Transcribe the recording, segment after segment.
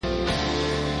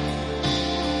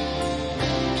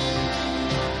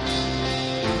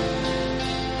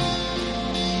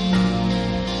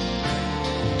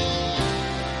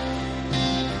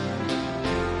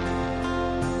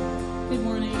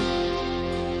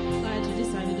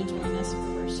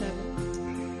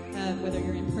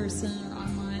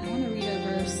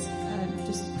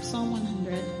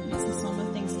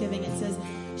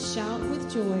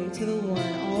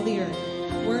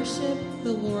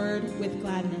the Lord with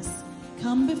gladness.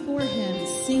 Come before him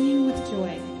singing with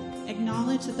joy.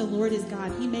 Acknowledge that the Lord is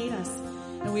God. He made us,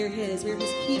 and we are his. We are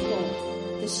his people,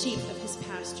 the sheep of his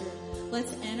pasture.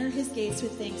 Let's enter his gates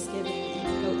with thanksgiving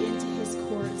and go into his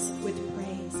courts with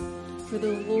praise. For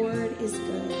the Lord is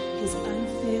good. His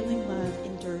unfailing love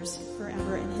endures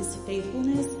forever, and his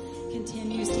faithfulness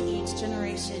continues to each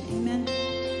generation. Amen.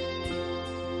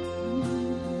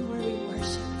 Lord, we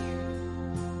worship you.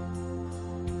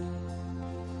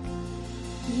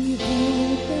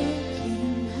 Behold, the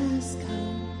King has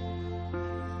come,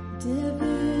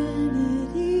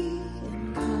 divinity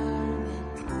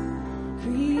incarnate,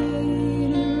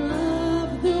 creator of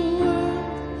the world,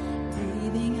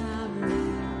 breathing out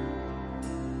life.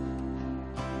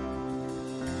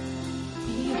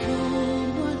 Behold,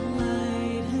 what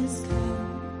light has come,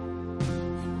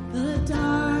 the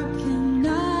dark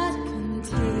cannot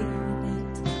contain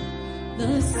it.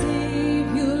 The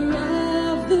Savior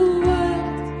of the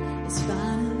world is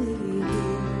finally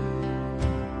here.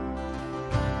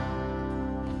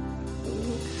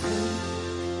 Oh, come,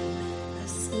 let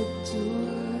us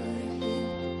adore him.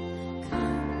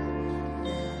 Come,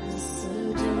 let us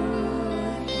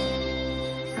adore him.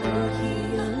 For he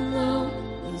alone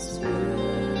is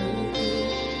worthy.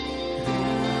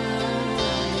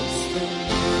 Christ the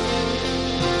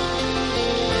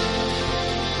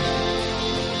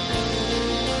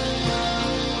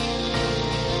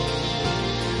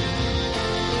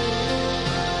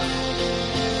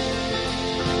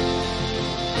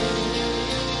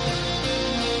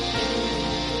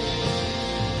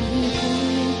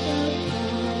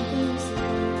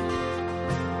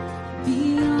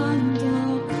beyond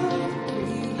all compare.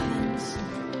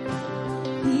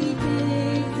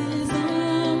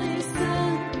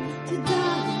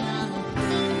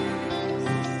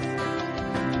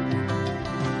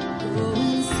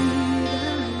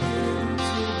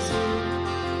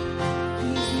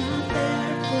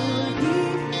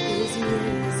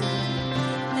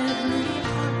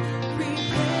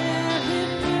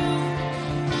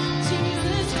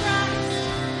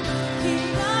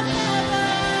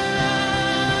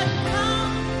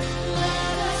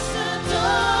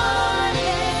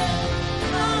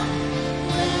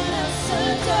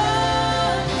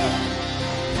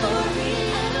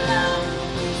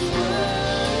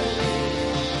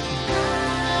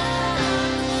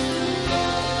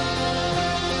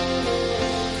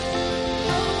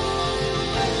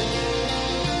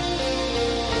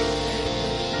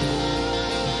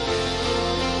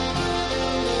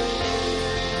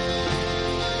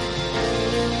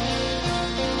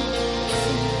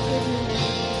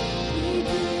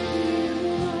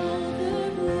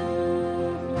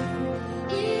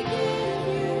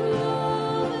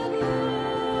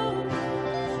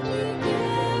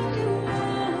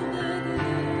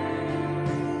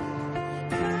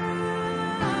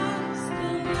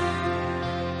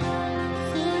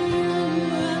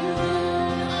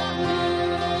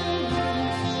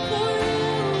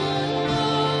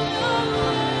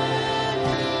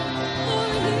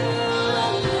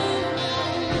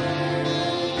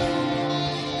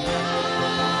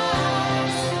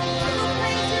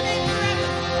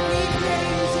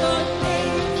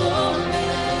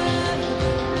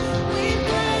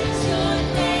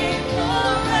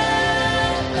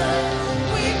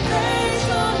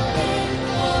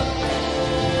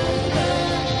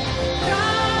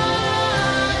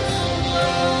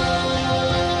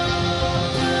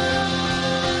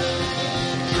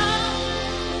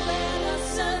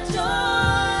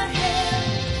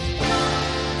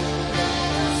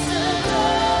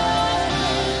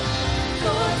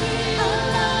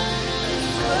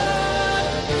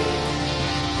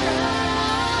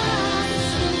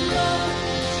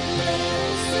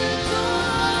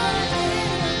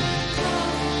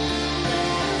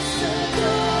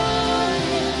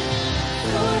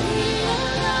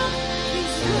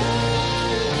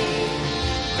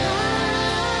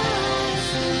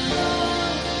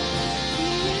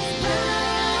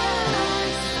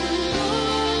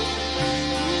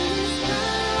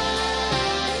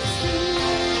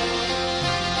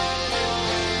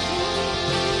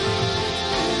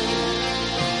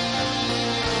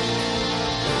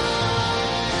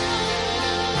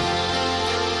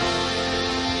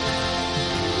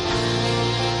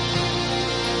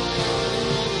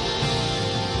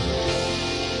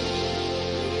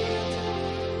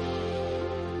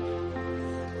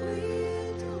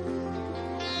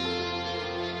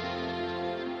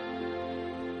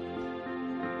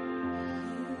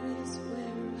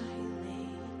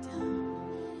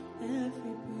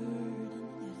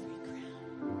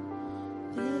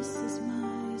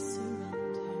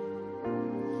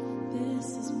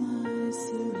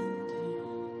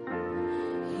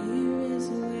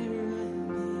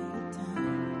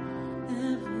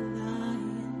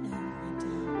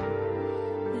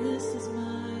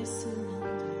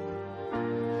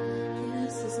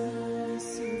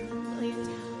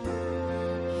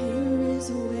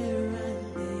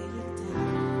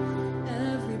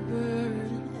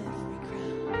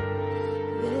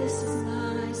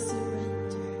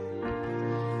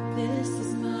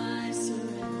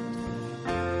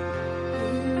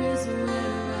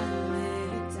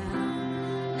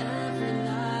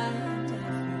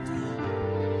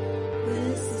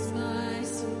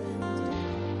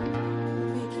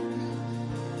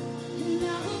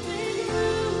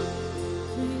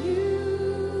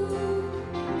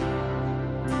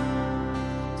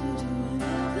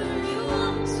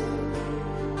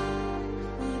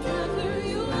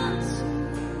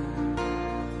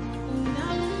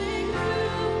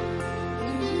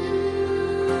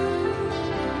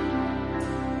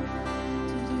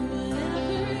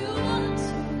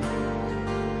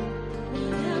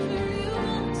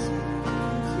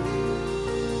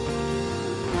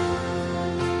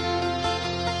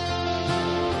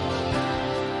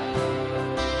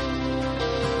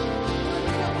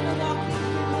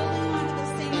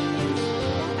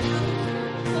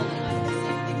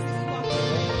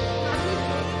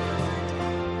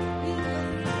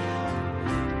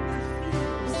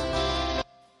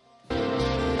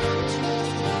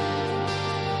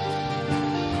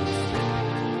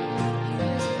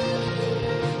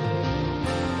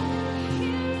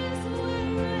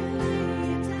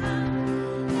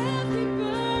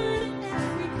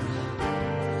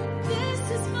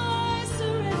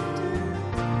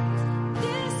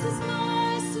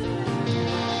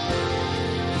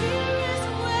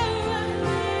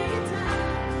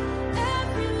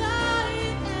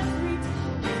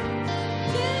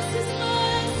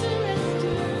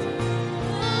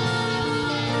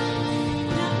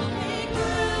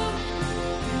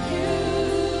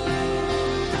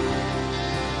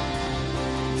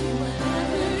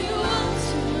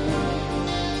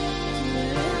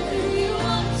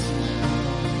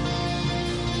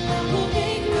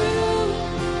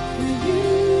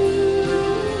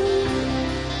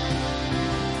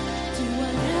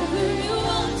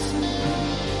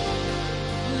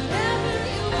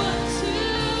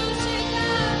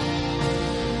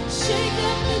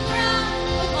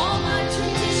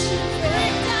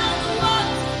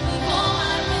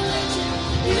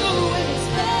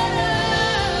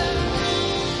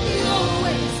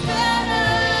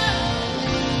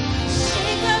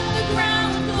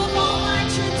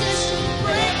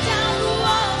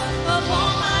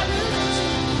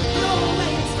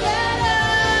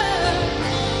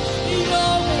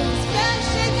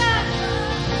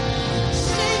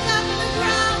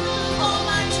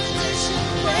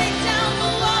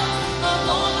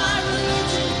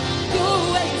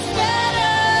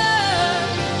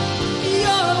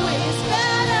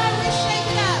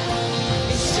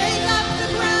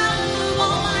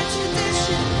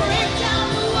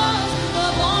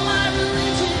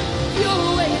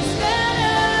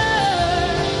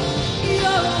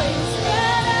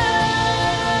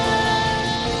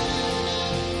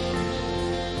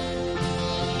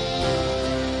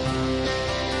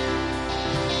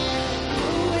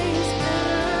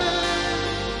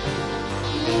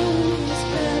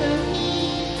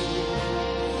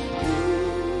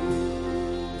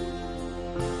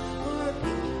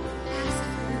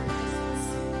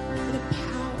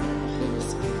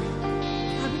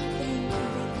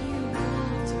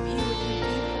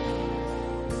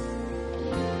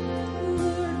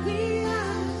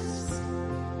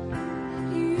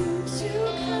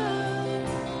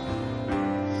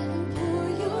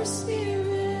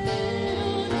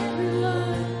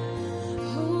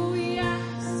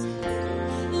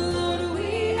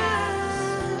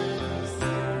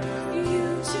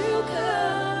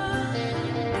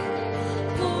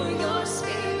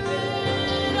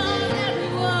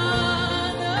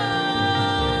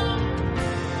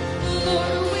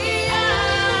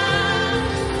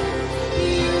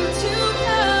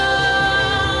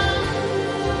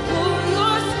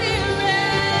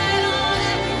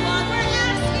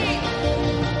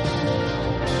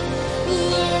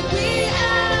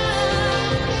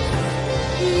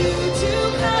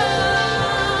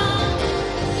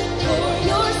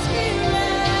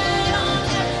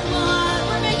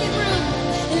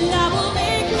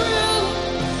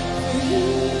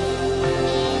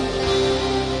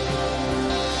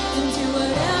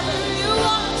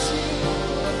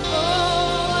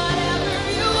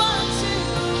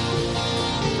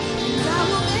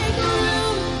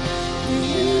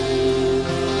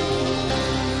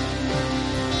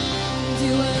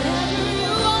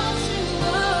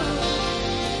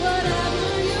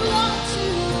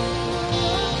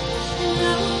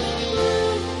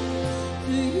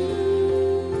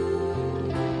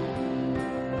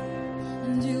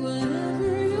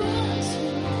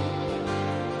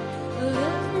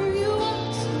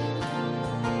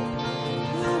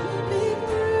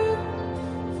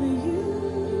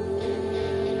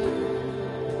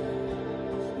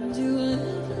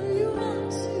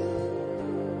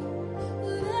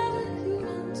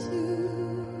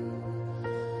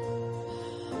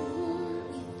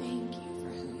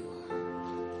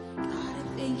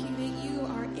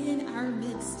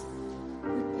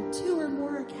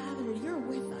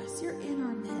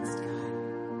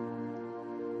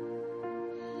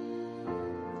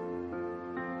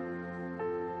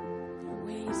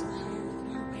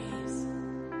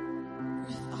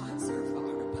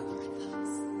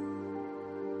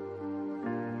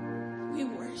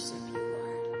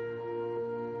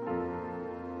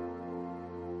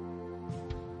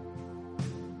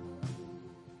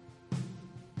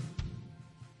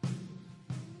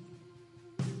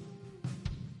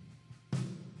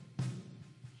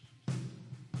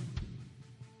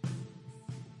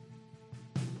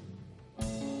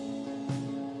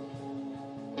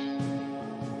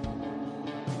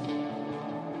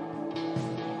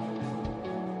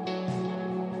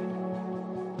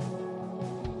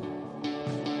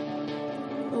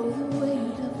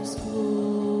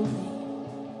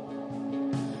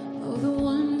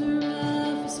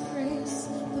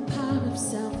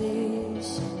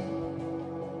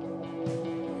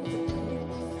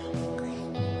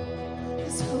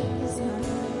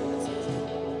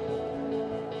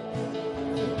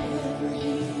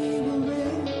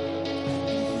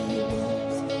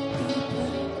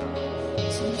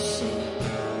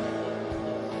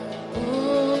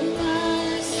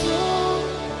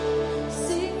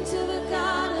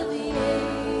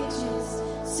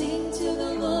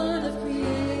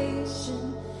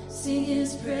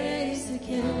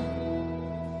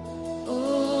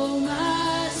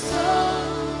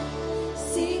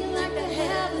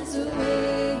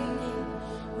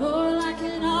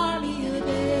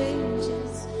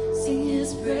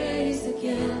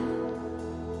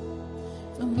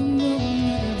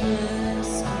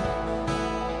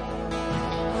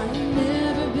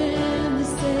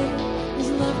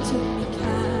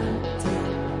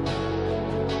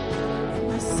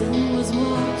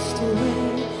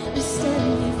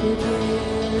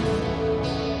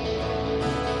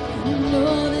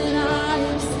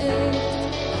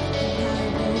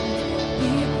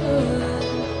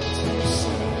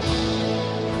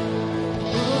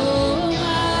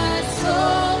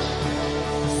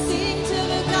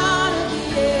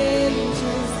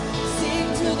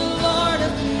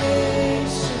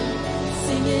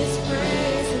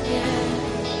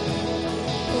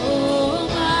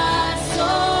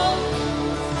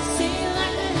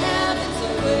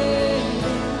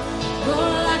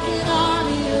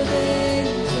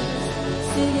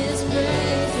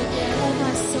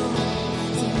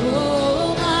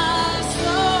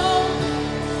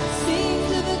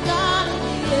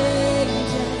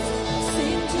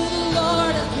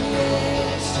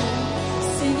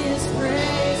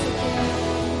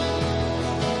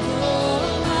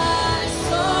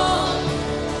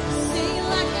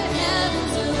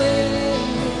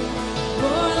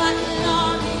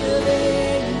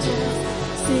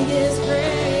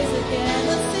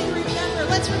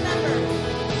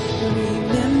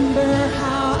 Remember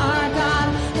how our God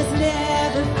has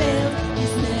never failed.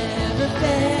 He's never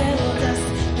failed us.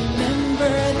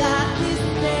 Remember that His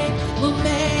name will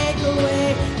make a way.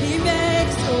 He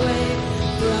makes a way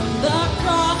from the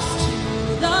cross to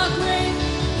the grave.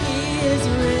 He is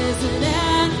risen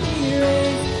and He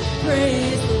reigns.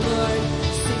 Praise the Lord.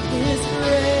 Sing His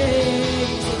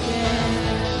praise again.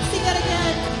 Sing that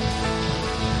again.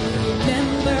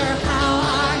 Remember how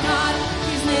our God,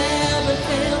 He's never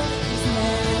failed. He's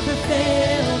never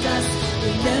failed us.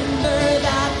 Remember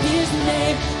that His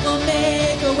name will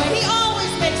make a way. He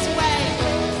always makes a way.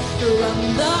 From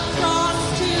the cross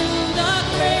to the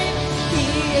grave, He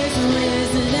is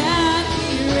risen and He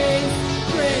reigns.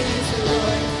 Praise the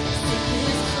Lord. Sing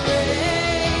His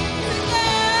praise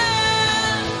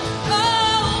again.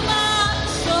 Oh, my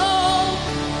soul,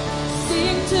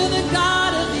 sing to the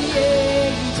God of the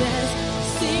ages.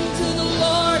 Sing to the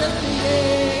Lord of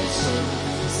creation.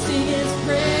 Sing His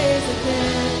praise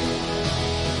again.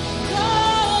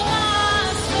 Oh, my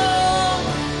soul,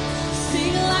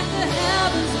 sing like the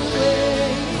heavens are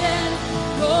waiting.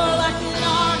 Roar like an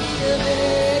army of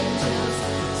angels.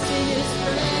 Sing His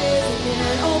praise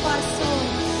again. Oh, my soul.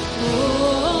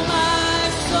 Oh, my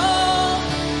soul,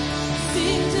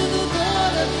 sing to the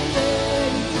God of the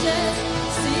ages.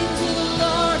 Sing to the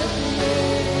Lord of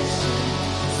creation.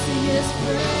 Sing His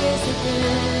praise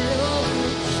again.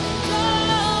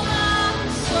 Oh, my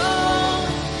soul,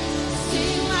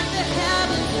 sing like the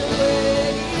heavens are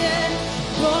waiting.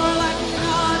 Roar like an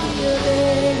army of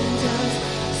angels.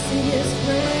 Sing His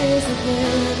praise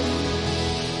again.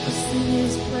 Sing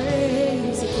His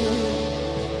praise again.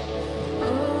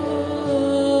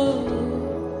 Oh,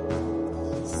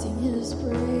 sing His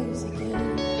praise again.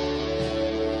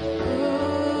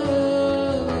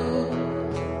 Oh,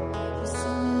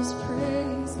 sing His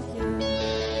praise again.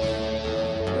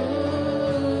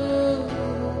 Oh,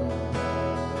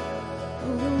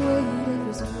 the weight of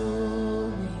His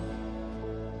glory.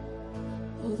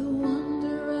 Oh, the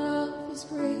wonder of His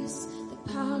grace, the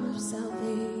power of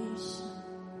salvation.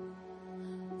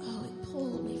 Oh, it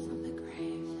pulled me from the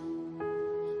grave.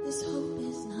 This hope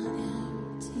is not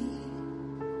empty.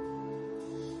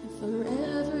 And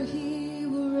forever He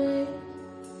will reign.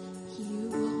 He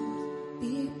won't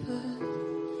be put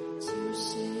to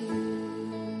shame.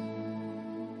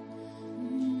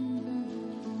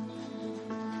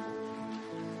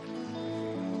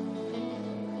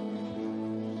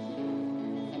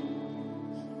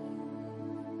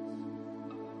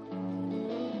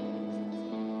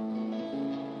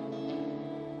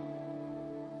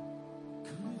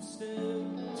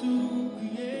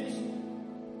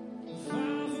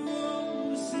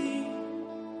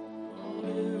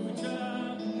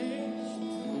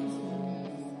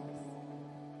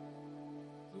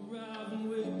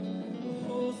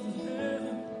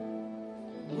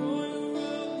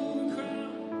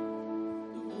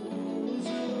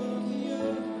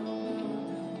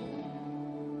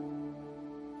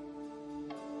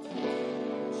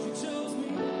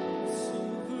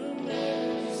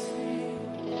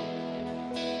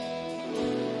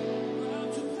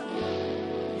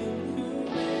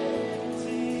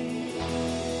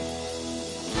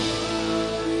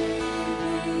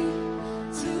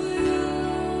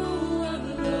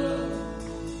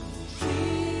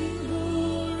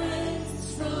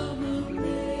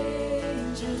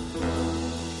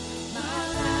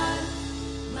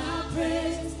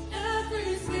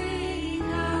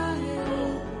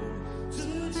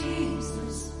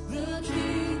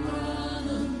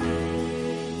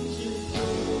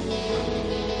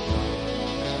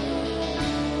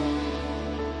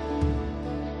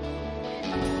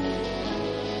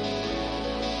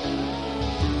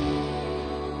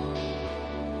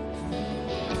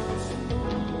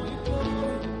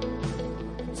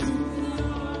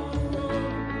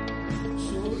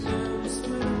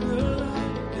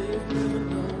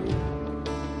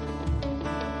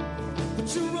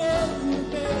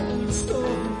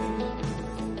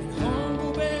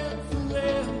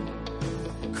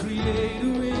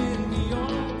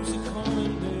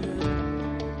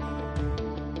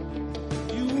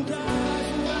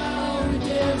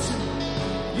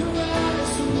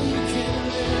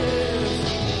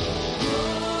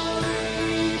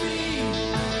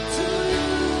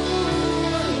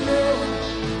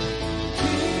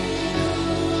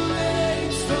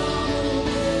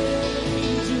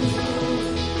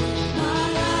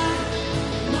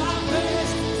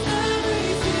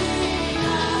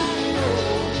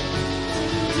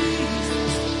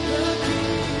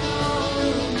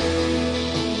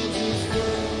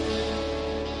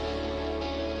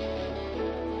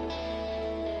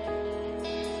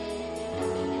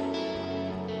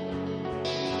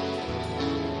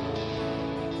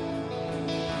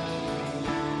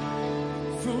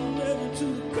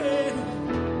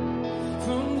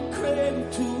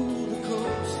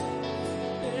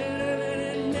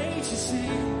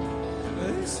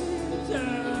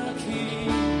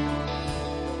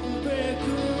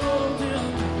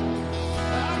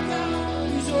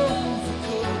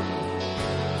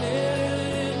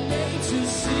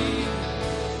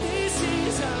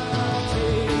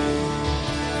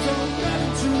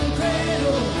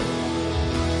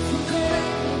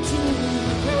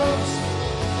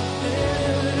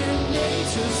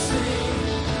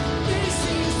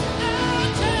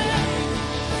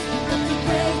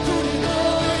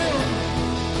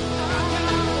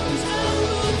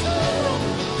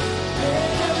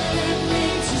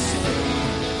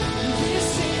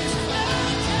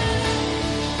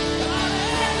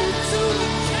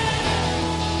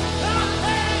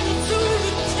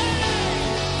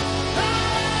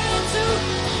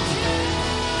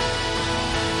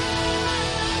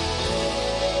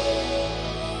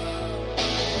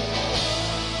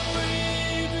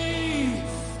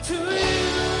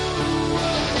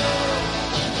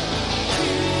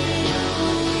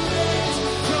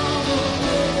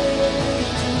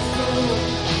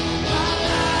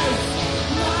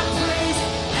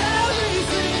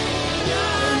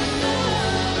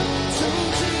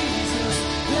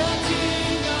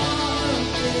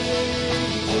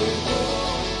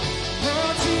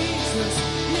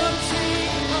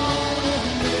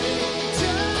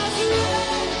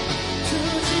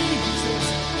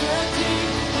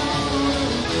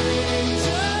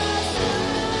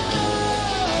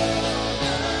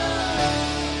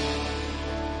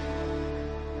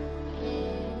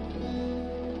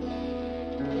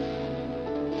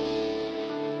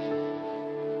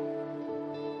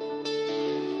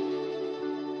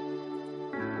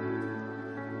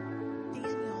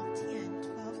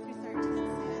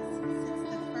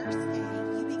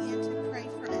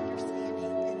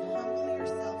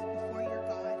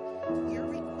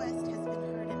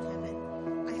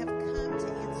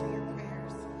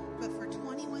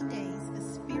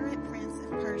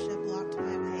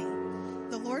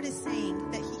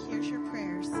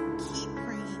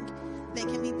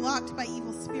 blocked by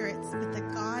evil spirits, but the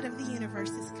God of the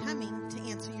universe is coming to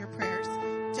answer your prayers.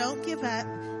 Don't give up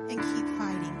and keep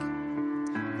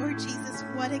fighting. Lord Jesus,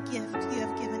 what a gift you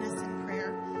have given us in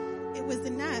prayer. It was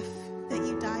enough that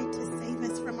you died to save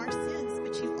us from our sins,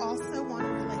 but you also want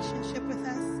a relationship with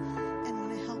us and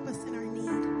want to help us in our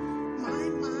need. My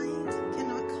mind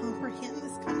cannot comprehend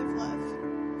this kind of love.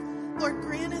 Lord,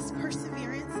 grant us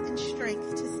perseverance and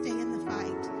strength to stay in the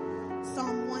fight.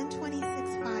 Psalm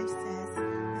 126:5 says,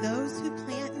 those who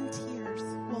plant in tears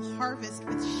will harvest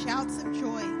with shouts of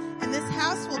joy. And this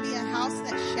house will be a house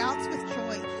that shouts with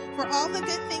joy for all the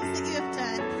good things that you have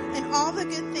done and all the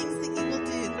good things that you will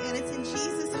do. And it's in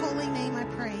Jesus' holy name I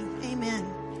pray. Amen.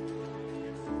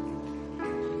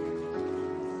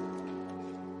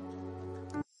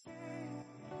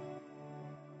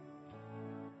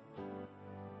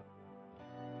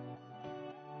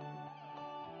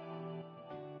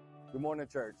 Good morning,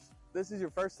 church. If this is your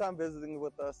first time visiting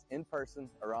with us in person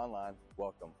or online,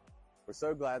 welcome. We're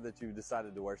so glad that you've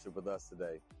decided to worship with us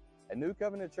today. At New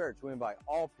Covenant Church, we invite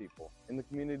all people in the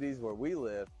communities where we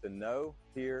live to know,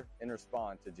 hear, and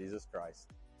respond to Jesus Christ.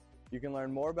 You can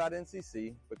learn more about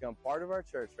NCC, become part of our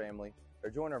church family, or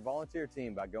join our volunteer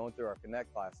team by going through our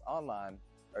Connect class online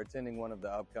or attending one of the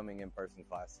upcoming in-person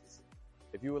classes.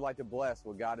 If you would like to bless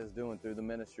what God is doing through the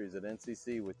ministries at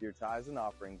NCC with your tithes and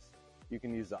offerings, you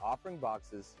can use the offering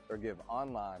boxes or give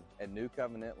online at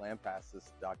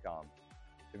newcovenantlandpasses.com.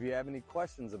 If you have any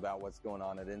questions about what's going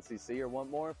on at NCC or want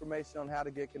more information on how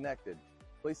to get connected,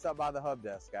 please stop by the hub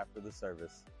desk after the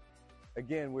service.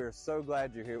 Again, we are so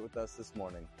glad you're here with us this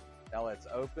morning. Now let's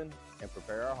open and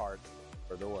prepare our hearts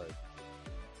for the Word.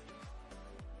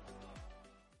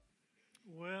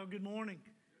 Well, good morning.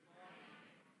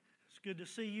 It's good to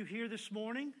see you here this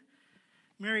morning.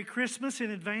 Merry Christmas in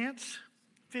advance.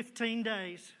 15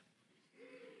 days.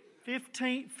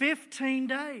 15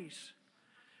 days.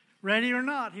 Ready or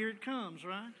not, here it comes,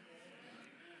 right?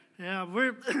 Yeah,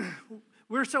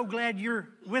 we're so glad you're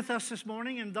with us this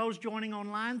morning, and those joining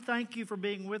online, thank you for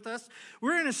being with us.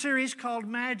 We're in a series called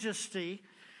Majesty,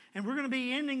 and we're going to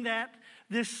be ending that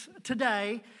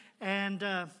today. And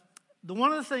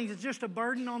one of the things that's just a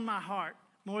burden on my heart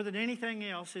more than anything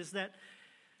else is that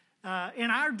in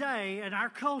our day and our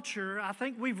culture, I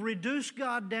think we've reduced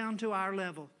God down to our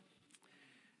level.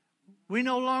 We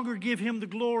no longer give Him the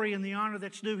glory and the honor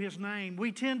that's due His name.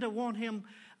 We tend to want Him,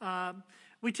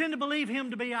 we tend to believe Him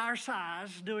to be our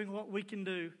size, doing what we can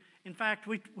do. In fact,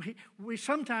 we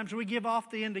sometimes we give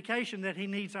off the indication that He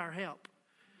needs our help.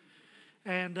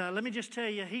 And let me just tell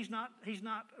you, he's not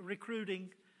recruiting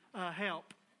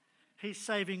help. He's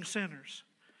saving sinners,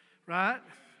 right?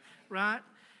 Right?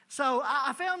 So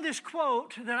I found this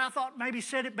quote that I thought maybe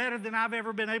said it better than I've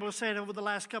ever been able to say it over the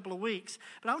last couple of weeks.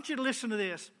 But I want you to listen to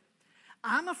this.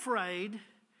 I'm afraid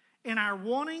in our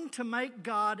wanting to make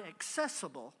God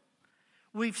accessible,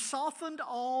 we've softened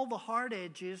all the hard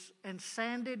edges and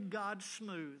sanded God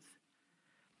smooth.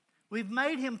 We've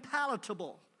made him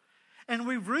palatable, and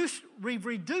we've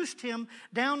reduced him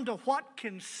down to what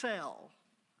can sell.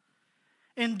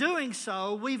 In doing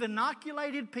so, we've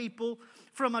inoculated people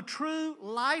from a true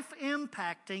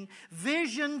life-impacting,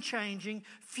 vision-changing,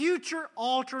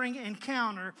 future-altering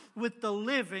encounter with the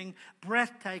living,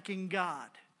 breathtaking God.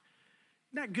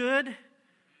 Isn't that good?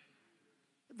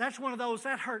 That's one of those,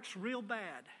 that hurts real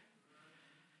bad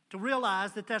to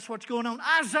realize that that's what's going on.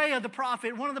 Isaiah the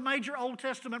prophet, one of the major Old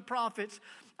Testament prophets,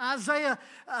 Isaiah,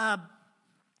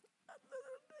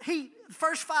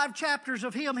 first 5 chapters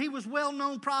of him, he was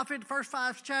well-known prophet. First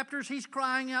 5 chapters, he's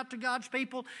crying out to God's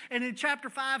people. And in chapter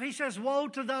 5, he says, woe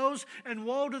to those and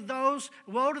woe to those,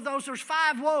 woe to those. There's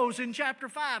 5 woes in chapter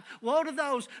 5. Woe to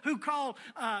those who call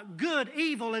good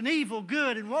evil and evil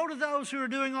good. And woe to those who are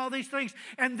doing all these things.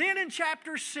 And then in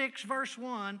chapter 6, verse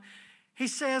 1, he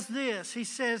says this. He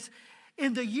says,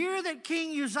 in the year that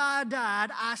King Uzziah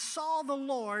died, I saw the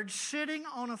Lord sitting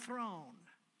on a throne,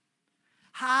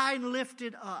 high and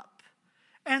lifted up,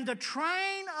 and the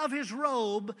train of his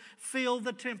robe filled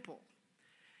the temple.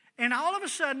 And all of a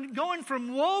sudden, going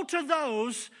from woe to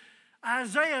those,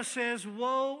 Isaiah says,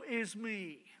 woe is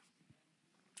me,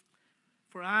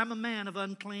 for I am a man of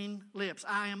unclean lips.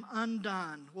 I am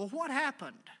undone. Well, what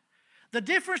happened? The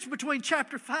difference between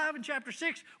chapter 5 and chapter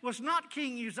 6 was not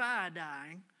King Uzziah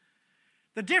dying.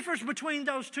 The difference between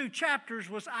those 2 chapters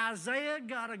was Isaiah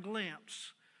got a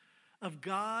glimpse of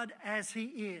God as he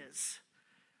is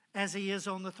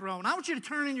on the throne. I want you to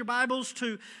turn in your Bibles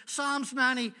to Psalms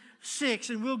 96,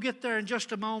 and we'll get there in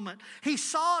just a moment.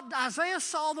 Isaiah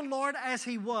saw the Lord as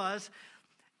he was,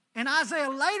 and Isaiah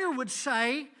later would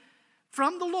say,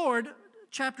 from the Lord,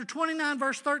 chapter 29,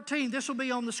 verse 13, this will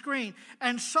be on the screen.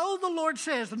 And so the Lord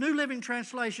says, the New Living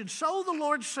Translation, so the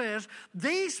Lord says,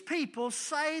 these people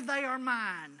say they are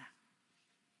mine.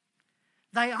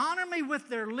 They honor me with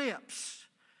their lips,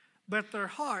 but their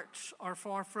hearts are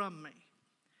far from me.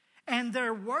 And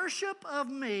their worship of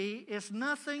me is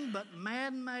nothing but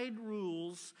man-made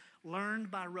rules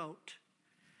learned by rote.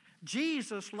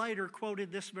 Jesus later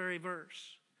quoted this very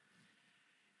verse.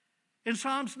 In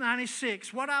Psalms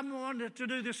 96, what I wanted to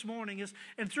do this morning is,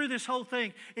 and through this whole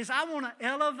thing, is I want to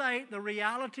elevate the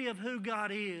reality of who God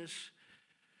is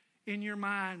in your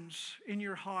minds, in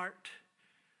your heart.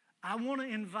 I want to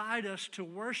invite us to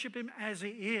worship him as he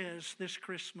is this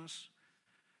Christmas,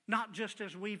 not just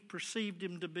as we've perceived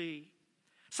him to be.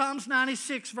 Psalms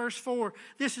 96, verse 4,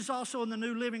 this is also in the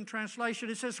New Living Translation.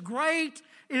 It says, great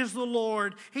is the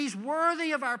Lord. He's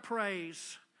worthy of our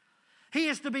praise. He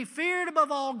is to be feared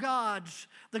above all gods.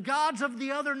 The gods of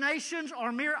the other nations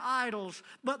are mere idols,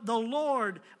 but the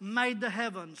Lord made the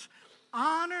heavens.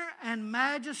 Honor and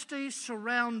majesty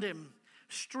surround him.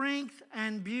 Strength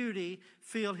and beauty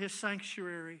fill his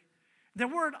sanctuary. The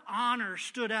word honor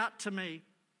stood out to me.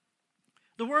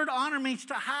 The word honor means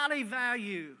to highly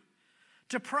value,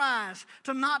 to prize,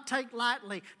 to not take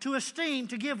lightly, to esteem,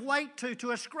 to give weight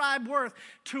to ascribe worth,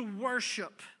 to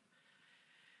worship.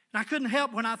 And I couldn't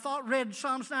help when I read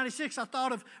Psalms 96, I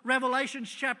thought of Revelation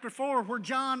chapter 4, where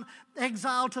John,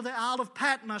 exiled to the Isle of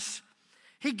Patmos,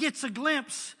 he gets a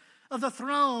glimpse of the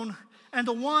throne and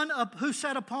the one who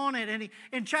sat upon it. And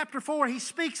in chapter 4, he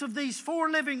speaks of these 4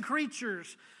 living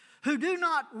creatures who do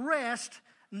not rest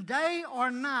day or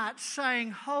night,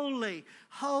 saying, holy,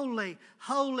 holy,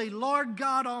 holy, Lord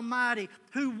God Almighty,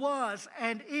 who was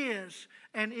and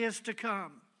is to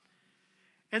come.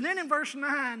 And then in verse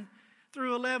 9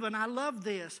 through 11, I love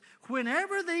this.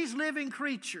 Whenever these living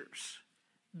creatures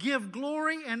give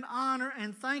glory and honor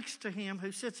and thanks to him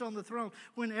who sits on the throne,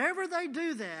 whenever they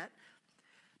do that,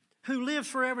 who lives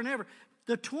forever and ever,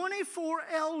 the 24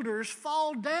 elders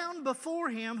fall down before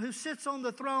him who sits on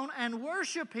the throne and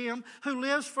worship him who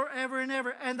lives forever and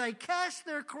ever. And they cast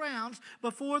their crowns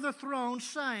before the throne,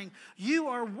 saying, you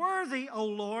are worthy, O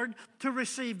Lord, to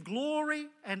receive glory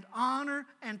and honor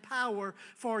and power,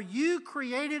 for you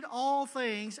created all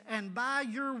things, and by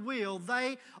your will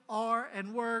they are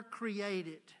and were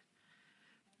created.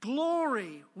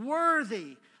 Glory,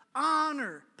 worthy,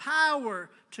 honor, power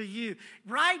to you.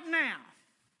 Right now,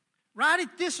 right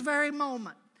at this very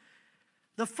moment,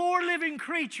 the 4 living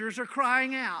creatures are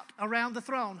crying out around the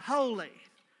throne, holy,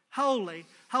 holy,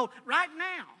 holy. Right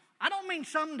now. I don't mean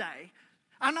someday.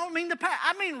 I don't mean the past.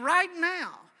 I mean right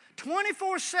now,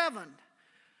 24/7.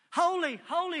 Holy,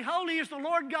 holy, holy is the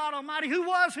Lord God Almighty, who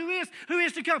was, who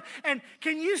is to come. And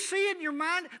can you see in your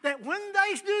mind that when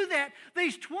they do that,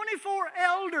 these 24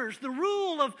 elders, the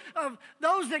rule of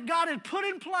those that God had put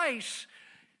in place,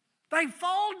 they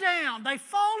fall down, they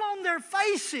fall on their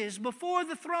faces before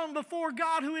the throne, before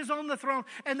God who is on the throne,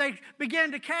 and they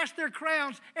begin to cast their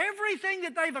crowns. Everything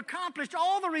that they've accomplished,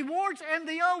 all the rewards and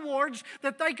the awards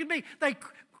that they could be, they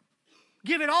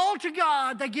give it all to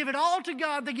God. They give it all to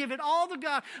God. They give it all to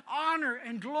God. Honor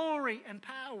and glory and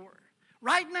power.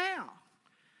 Right now.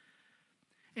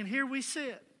 And here we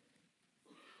sit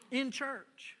in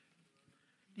church.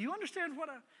 Do you understand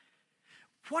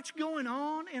what's going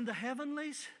on in the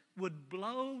heavenlies? Would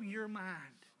blow your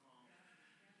mind.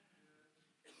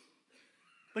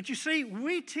 But you see,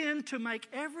 we tend to make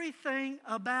everything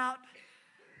about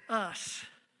us.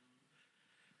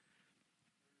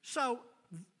 So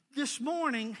this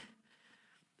morning,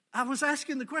 I was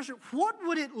asking the question, what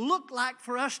would it look like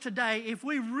for us today if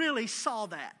we really saw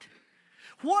that?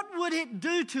 What would it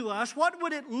do to us? What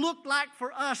would it look like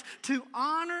for us to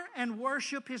honor and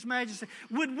worship His Majesty?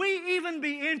 Would we even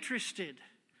be interested?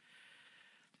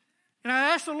 And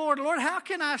I asked the Lord, how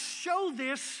can I show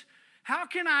this? How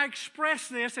can I express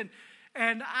this?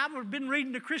 And I've been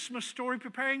reading the Christmas story,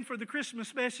 preparing for the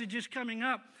Christmas messages coming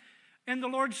up. And the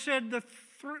Lord said, the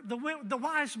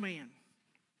wise men.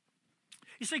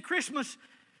 You see, Christmas,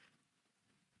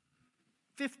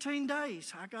 15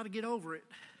 days. I got to get over it.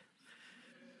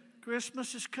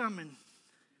 Christmas is coming.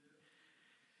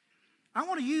 I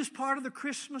want to use part of the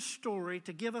Christmas story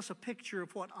to give us a picture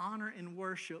of what honor and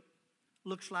worship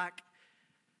looks like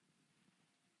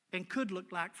and could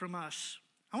look like from us.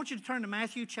 I want you to turn to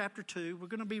Matthew chapter 2. We're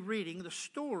going to be reading the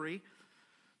story,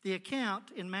 the account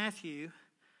in Matthew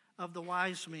of the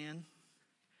wise men.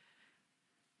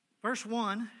 Verse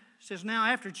 1 says, Now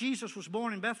after Jesus was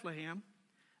born in Bethlehem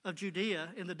of Judea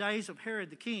in the days of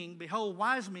Herod the king, behold,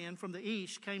 wise men from the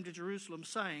east came to Jerusalem,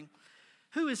 saying,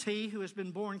 Who is he who has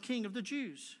been born king of the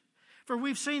Jews? For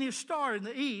we've seen his star in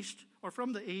the east, or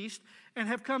from the east, and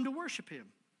have come to worship him.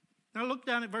 Now look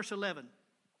down at verse 11.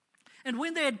 And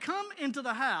when they had come into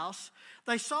the house,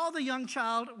 they saw the young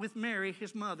child with Mary,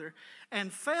 his mother,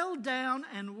 and fell down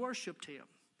and worshipped him.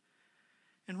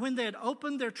 And when they had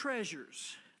opened their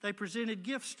treasures, they presented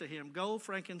gifts to him, gold,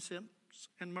 frankincense,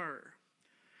 and myrrh.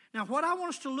 Now, what I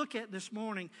want us to look at this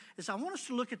morning is I want us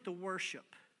to look at the worship,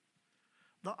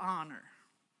 the honor.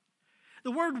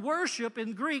 The word worship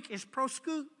in Greek is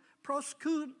proskuneo.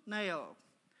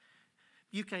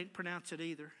 You can't pronounce it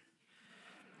either.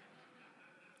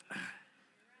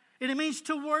 And it means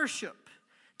to worship,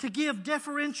 to give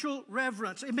deferential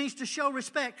reverence. It means to show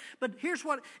respect. But here's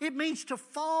what it means: to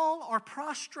fall or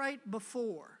prostrate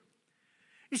before.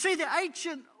 You see, the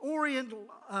ancient Orient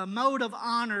mode of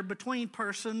honor between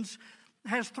persons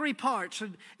has three parts.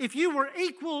 And if you were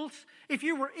equals,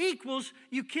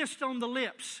 you kissed on the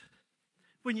lips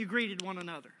when you greeted one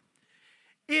another.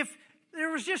 If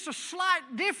there was just a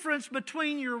slight difference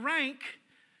between your rank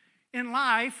in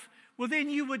life, well, then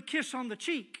you would kiss on the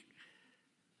cheek.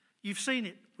 You've seen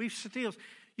it. We've still,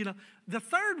 The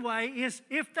third way is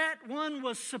if that one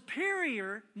was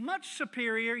superior, much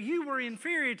superior, you were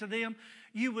inferior to them,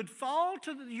 you would fall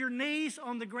to your knees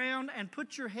on the ground and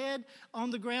put your head on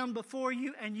the ground before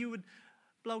you, and you would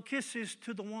blow kisses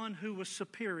to the one who was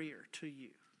superior to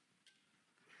you.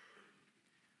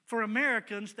 For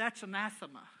Americans, that's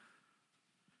anathema.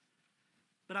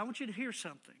 But I want you to hear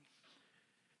something.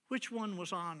 Which one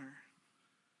was honor?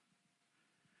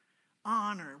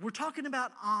 Honor. We're talking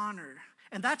about honor.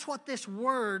 And that's what this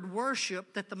word,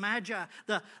 worship, that the Magi,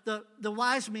 the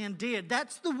wise men did.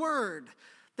 That's the word,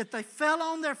 that they fell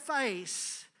on their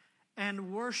face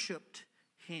and worshiped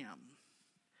him.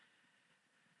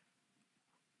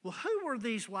 Well, who were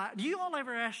these wise? Do you all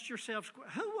ever ask yourselves,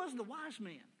 who was the wise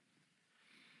men?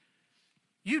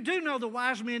 You do know the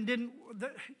wise men didn't.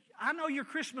 I know your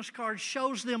Christmas card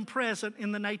shows them present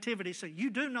in the nativity scene. You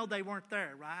do know they weren't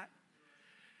there, right?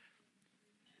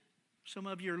 Some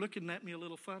of you are looking at me a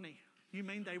little funny. You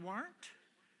mean they weren't?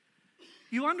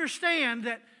 You understand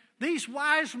that these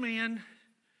wise men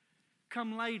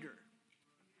come later.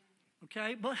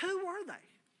 Okay? But who were they?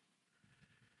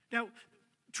 Now,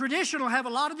 tradition will have a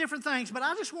lot of different things, but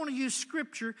I just want to use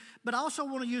scripture, but I also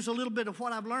want to use a little bit of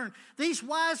what I've learned. These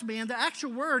wise men, the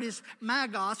actual word is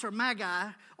magos or magi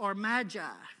or magi.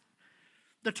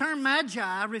 The term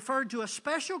magi referred to a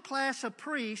special class of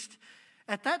priests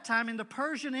at that time in the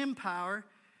Persian Empire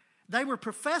They were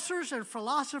professors and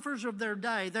philosophers of their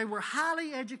day. They were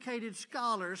highly educated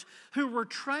scholars who were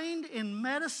trained in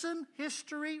medicine,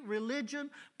 history, religion,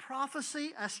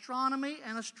 prophecy, astronomy,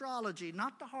 and astrology.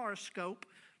 Not the horoscope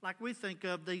like we think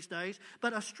of these days,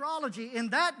 but astrology. In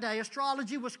that day,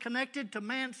 astrology was connected to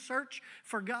man's search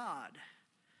for God.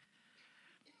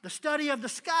 The study of the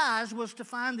skies was to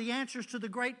find the answers to the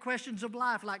great questions of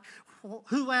life, like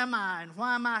who am I and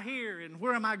why am I here and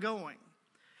where am I going?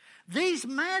 These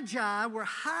magi were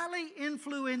highly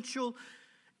influential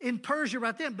in Persia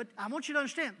right then. But I want you to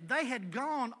understand, they had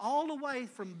gone all the way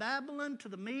from Babylon to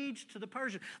the Medes to the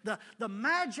Persians. The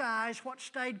magi is what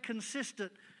stayed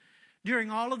consistent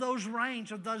during all of those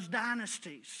reigns of those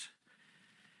dynasties.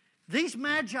 These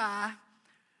magi,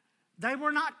 they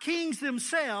were not kings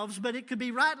themselves, but it could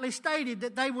be rightly stated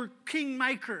that they were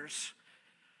kingmakers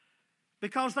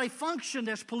because they functioned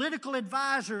as political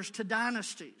advisors to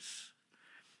dynasties.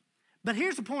 But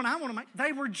here's the point I want to make.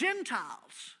 They were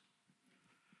Gentiles.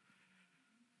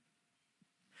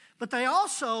 But they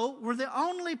also were the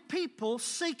only people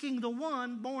seeking the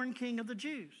one born King of the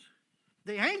Jews.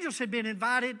 The angels had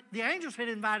invited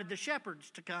the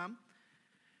shepherds to come.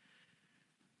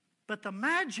 But the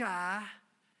magi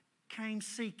came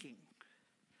seeking,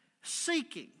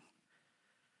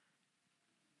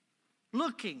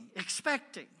 looking,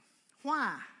 expecting.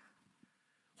 Why?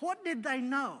 What did they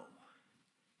know?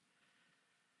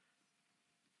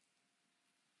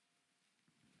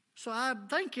 So I'm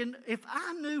thinking, if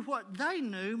I knew what they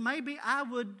knew, maybe I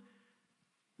would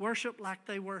worship like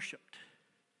they worshiped.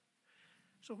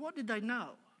 So what did they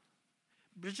know?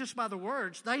 It was just by the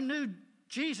words. They knew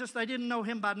Jesus. They didn't know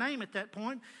him by name at that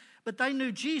point, but they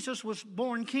knew Jesus was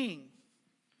born king.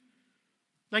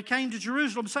 They came to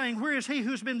Jerusalem saying, "Where is he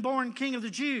who's been born King of the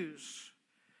Jews?"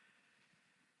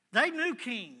 They knew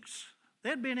kings.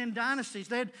 They'd been in dynasties.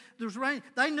 They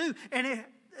knew, and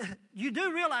you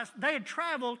do realize they had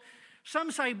traveled,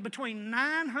 some say, between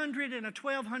 900 and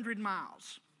 1,200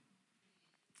 miles.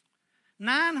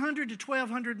 900 to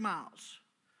 1,200 miles.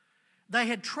 They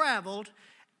had traveled,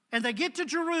 and they get to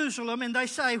Jerusalem, and they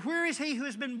say, "Where is he who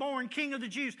has been born King of the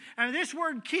Jews?" And this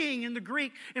word king in the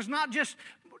Greek is not just,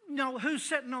 who's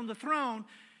sitting on the throne.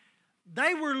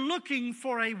 They were looking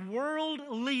for a world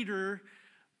leader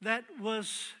that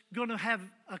was going to have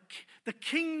the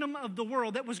kingdom of the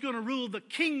world, that was going to rule the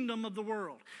kingdom of the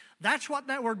world. That's what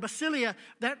that word basilia,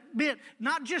 that meant,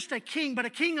 not just a king, but a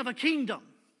king of a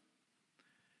kingdom.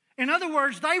 In other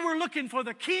words, they were looking for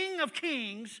the King of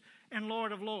Kings and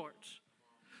Lord of Lords.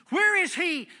 Where is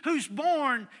he who's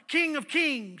born King of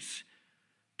Kings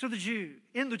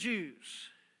in the Jews?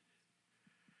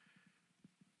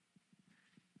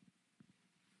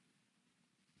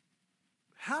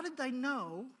 How did they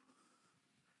know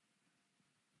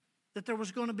that there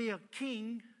was going to be a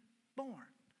king born?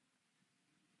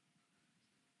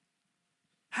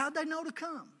 How'd they know to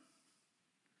come?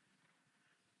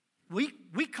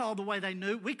 We call the way they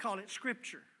knew, we call it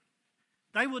Scripture.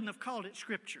 They wouldn't have called it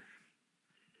Scripture.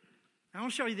 I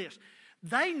want to show you this.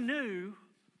 They knew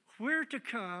where to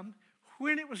come,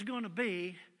 when it was going to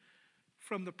be,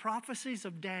 from the prophecies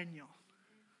of Daniel.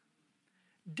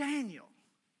 Daniel.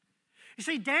 You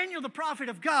see, Daniel, the prophet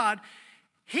of God,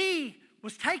 he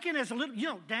was taken as a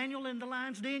little, Daniel in the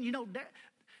lion's den,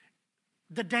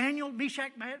 the Daniel,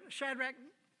 Meshach, Shadrach,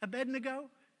 Abednego.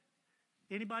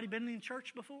 Anybody been in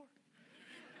church before?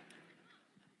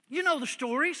 You know the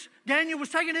stories. Daniel was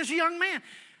taken as a young man.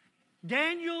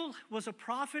 Daniel was a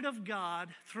prophet of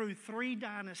God through 3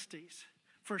 dynasties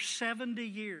for 70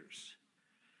 years.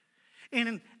 And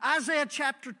in Isaiah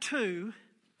chapter 2,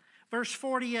 verse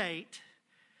 48,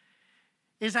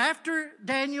 is after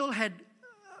Daniel had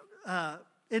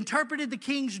interpreted the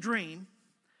king's dream.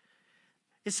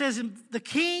 It says, "The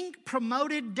king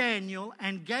promoted Daniel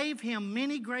and gave him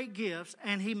many great gifts,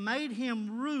 and he made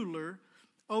him ruler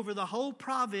over the whole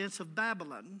province of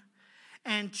Babylon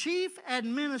and chief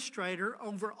administrator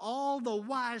over all the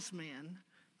wise men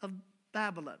of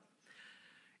Babylon."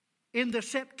 In the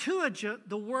Septuagint,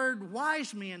 the word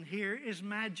wise men here is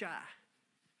magi.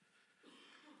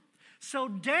 So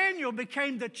Daniel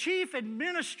became the chief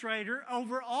administrator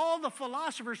over all the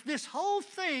philosophers. This whole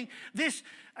thing,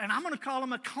 and I'm going to call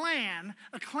them a clan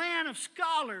of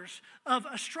scholars, of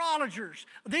astrologers,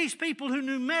 these people who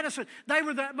knew medicine. They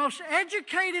were the most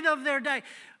educated of their day.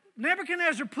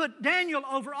 Nebuchadnezzar put Daniel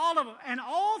over all of them. And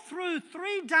all through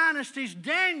 3 dynasties,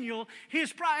 Daniel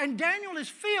is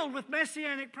filled with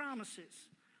messianic promises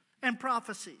and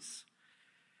prophecies.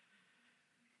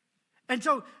 And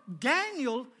so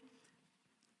Daniel,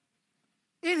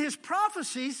 in his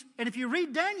prophecies, and if you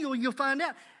read Daniel, you'll find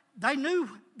out, They knew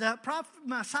the prophet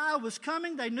Messiah was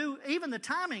coming. They knew even the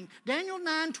timing. Daniel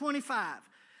 9:25.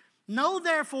 Know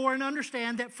therefore and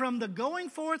understand that from the going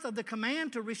forth of the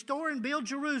command to restore and build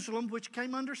Jerusalem, which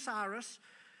came under Cyrus,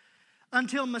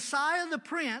 until Messiah the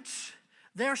Prince,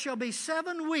 there shall be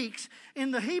 7 weeks.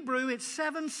 In the Hebrew, it's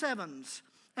 7 sevens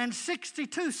and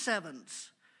 62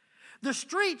 sevens. The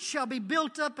streets shall be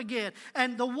built up again,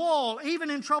 and the wall, even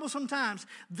in troublesome times.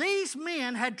 These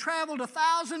men had traveled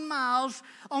 1,000 miles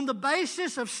on the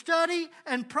basis of study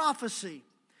and prophecy.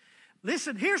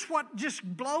 Listen, here's what just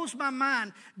blows my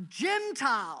mind.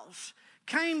 Gentiles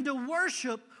came to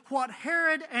worship what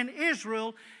Herod and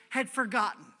Israel had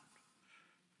forgotten,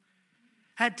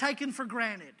 had taken for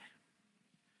granted.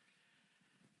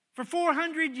 For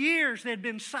 400 years, there had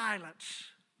been silence.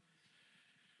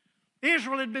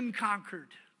 Israel had been conquered.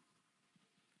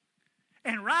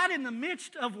 And right in the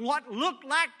midst of what looked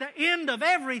like the end of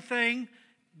everything,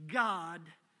 God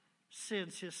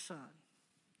sends His Son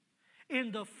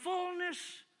in the fullness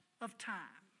of time.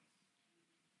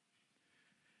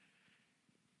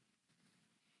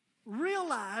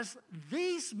 Realize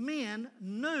these men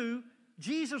knew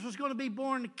Jesus was going to be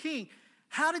born the king.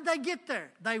 How did they get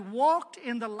there? They walked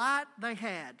in the light they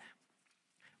had.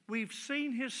 We've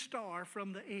seen His star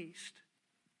from the east.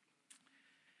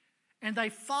 And they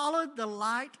followed the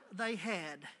light they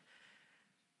had.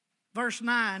 Verse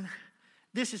 9,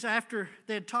 this is after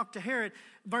they had talked to Herod.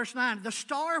 Verse 9, the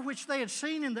star which they had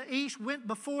seen in the east went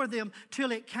before them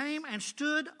till it came and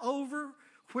stood over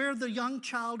where the young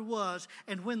child was.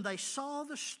 And when they saw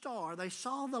the star, they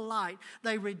saw the light,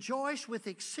 they rejoiced with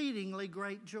exceedingly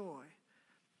great joy.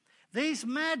 These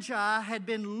magi had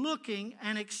been looking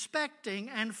and expecting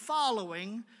and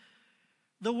following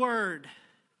the word.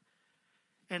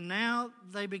 And now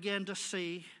they began to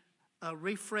see a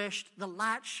refreshed, the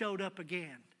light showed up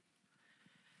again.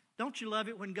 Don't you love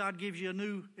it when God gives you a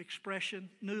new expression,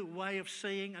 new way of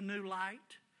seeing, a new light?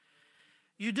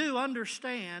 You do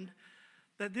understand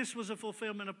that this was a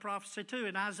fulfillment of prophecy too.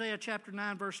 In Isaiah chapter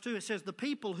 9 verse 2 it says, the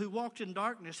people who walked in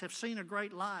darkness have seen a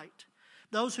great light.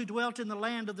 Those who dwelt in the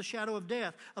land of the shadow of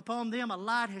death, upon them a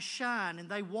light has shined, and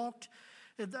they walked,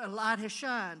 a light has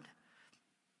shined.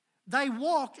 They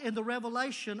walked in the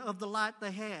revelation of the light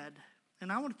they had.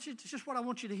 And it's just what I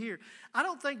want you to hear.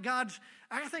 I think God,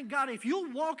 if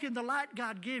you'll walk in the light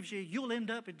God gives you, you'll end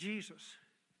up at Jesus.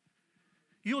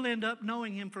 You'll end up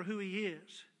knowing Him for who He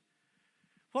is.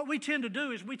 What we tend to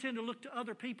do is we tend to look to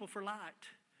other people for light.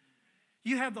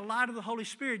 You have the light of the Holy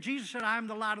Spirit. Jesus said, I am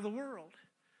the light of the world.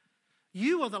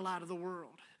 You are the light of the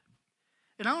world.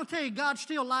 And I want to tell you, God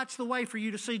still lights the way for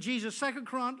you to see Jesus. 2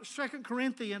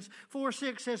 Corinthians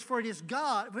 4:6 says, for it is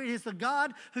the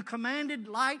God who commanded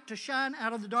light to shine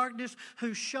out of the darkness,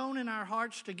 who shone in our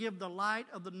hearts to give the light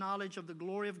of the knowledge of the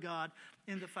glory of God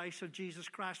in the face of Jesus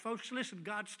Christ. Folks, listen,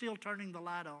 God's still turning the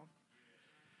light on.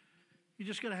 You're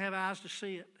just going to have eyes to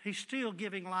see it. He's still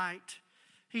giving light.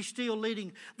 He's still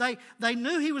leading. They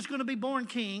knew He was going to be born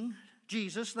king,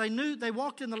 Jesus. They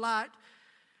walked in the light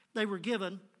they were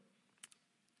given.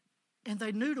 And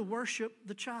they knew to worship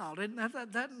the child. And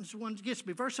that is one that gets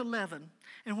me. Verse 11.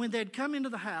 And when they had come into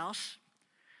the house,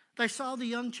 they saw the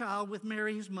young child with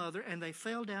Mary his mother, and they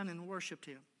fell down and worshipped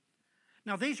Him.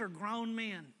 Now these are grown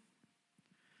men.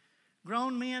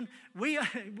 Grown men. We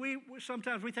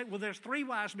sometimes we think, well, there's 3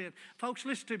 wise men. Folks,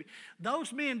 listen to me.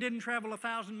 Those men didn't travel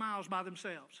 1,000 miles by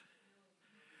themselves.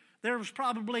 There was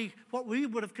probably what we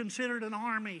would have considered an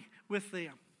army with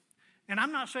them. And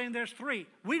I'm not saying there's 3.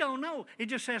 We don't know. It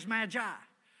just says magi.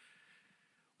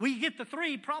 We get the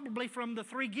 3 probably from the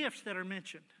 3 gifts that are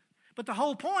mentioned. But the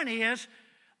whole point is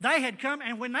they had come,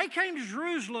 and when they came to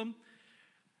Jerusalem,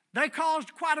 they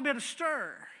caused quite a bit of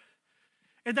stir.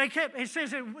 And it says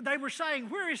that they were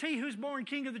saying, where is He who's born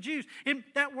King of the Jews? And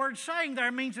that word saying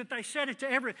there means that they said it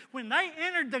to when they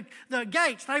entered the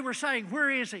gates, they were saying, where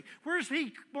is He? Where is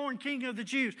He born King of the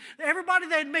Jews? Everybody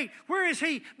they'd meet, where is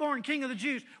He born King of the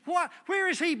Jews? Where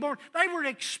is He born? They were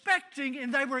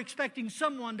expecting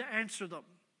someone to answer them.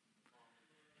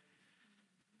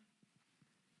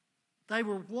 They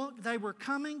were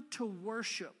coming to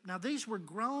worship. Now, these were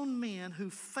grown men who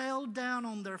fell down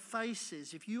on their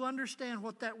faces. If you understand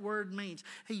what that word means,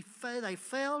 they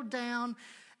fell down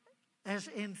as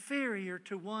inferior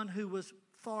to one who was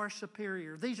far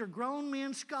superior. These are grown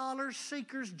men, scholars,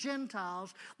 seekers,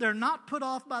 Gentiles. They're not put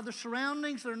off by the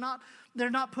surroundings. They're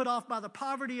not put off by the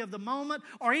poverty of the moment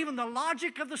or even the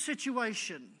logic of the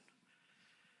situation.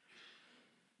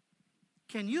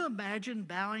 Can you imagine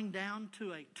bowing down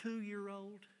to a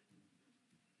 2-year-old?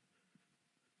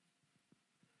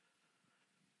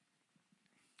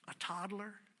 A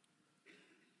toddler?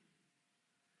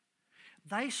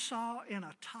 They saw in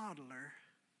a toddler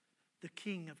the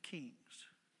King of Kings.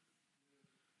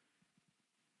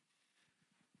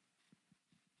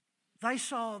 They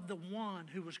saw the one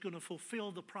who was going to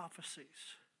fulfill the prophecies.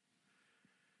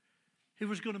 Who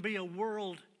was going to be a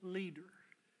world leader.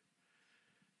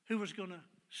 Who was going to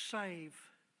save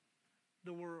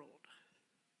the world.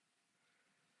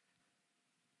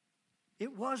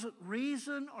 It wasn't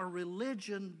reason or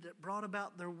religion that brought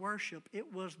about their worship.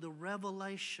 It was the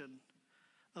revelation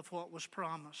of what was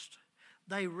promised.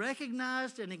 They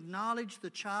recognized and acknowledged the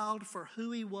child for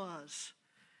who he was.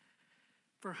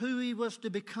 For who he was to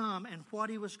become and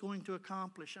what he was going to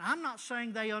accomplish. I'm not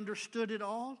saying they understood it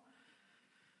all.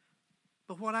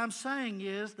 But what I'm saying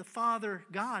is the Father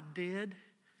God did.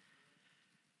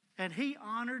 And he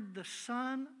honored the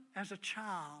Son as a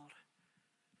child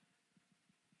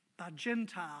by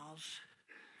Gentiles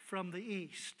from the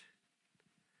East.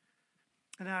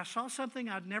 And I saw something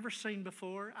I'd never seen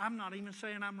before. I'm not even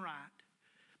saying I'm right.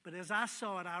 But as I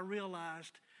saw it, I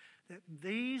realized that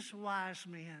these wise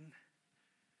men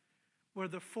were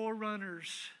the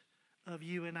forerunners of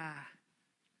you and I.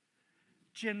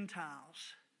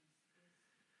 Gentiles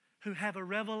who have a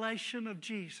revelation of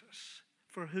Jesus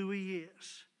for who he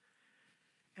is.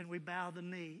 And we bow the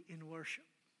knee in worship.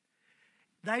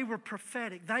 They were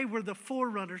prophetic. They were the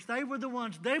forerunners. They were the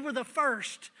ones. They were the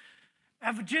first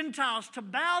of Gentiles to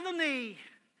bow the knee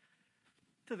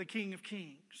to the King of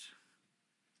Kings.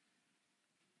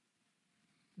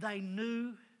 They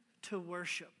knew to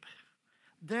worship.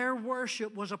 Their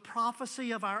worship was a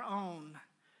prophecy of our own.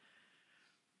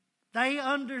 They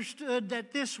understood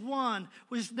that this one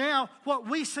was now what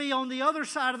we see on the other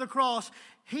side of the cross.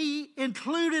 He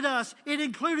included us. It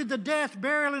included the death,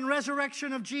 burial, and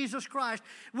resurrection of Jesus Christ.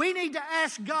 We need to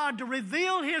ask God to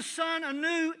reveal his Son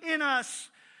anew in us,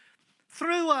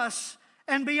 through us,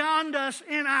 and beyond us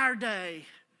in our day.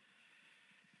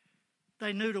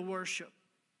 They knew to worship.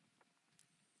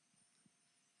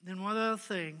 Then one other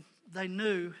thing. They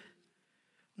knew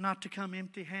not to come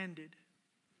empty-handed.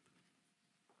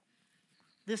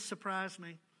 This surprised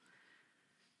me.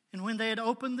 And when they had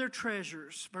opened their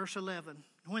treasures, verse 11,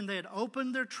 when they had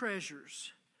opened their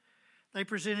treasures, they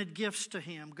presented gifts to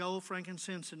him, gold,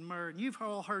 frankincense, and myrrh. And you've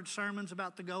all heard sermons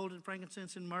about the gold and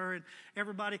frankincense and myrrh. And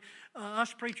everybody,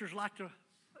 us preachers like to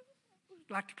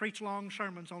preach long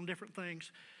sermons on different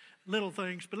things, little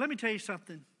things. But let me tell you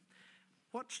something.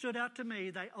 What stood out to me,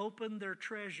 they opened their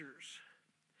treasures.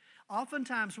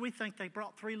 Oftentimes we think they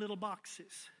brought 3 little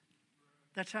boxes.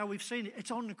 That's how we've seen it.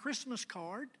 It's on the Christmas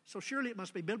card, so surely it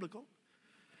must be biblical.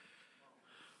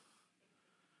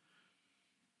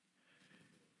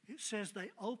 It says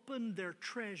they opened their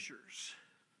treasures.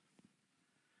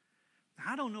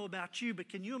 Now, I don't know about you, but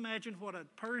can you imagine what a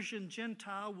Persian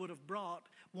Gentile would have brought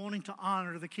wanting to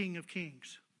honor the King of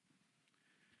Kings?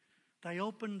 They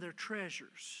opened their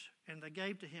treasures. And they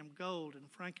gave to him gold and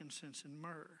frankincense and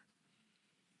myrrh.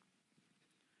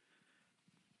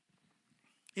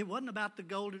 It wasn't about the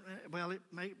gold. Well, it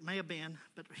may have been.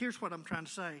 But here's what I'm trying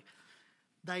to say.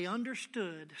 They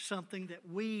understood something that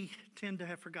we tend to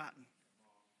have forgotten.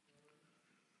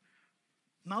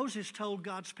 Moses told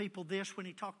God's people this when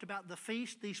he talked about the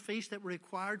feast, these feasts that were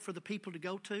required for the people to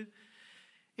go to.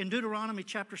 In Deuteronomy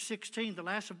chapter 16, the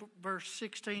last of verse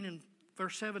 16 and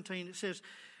verse 17, it says,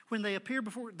 when they appear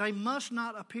before, they must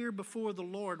not appear before the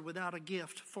Lord without a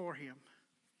gift for him.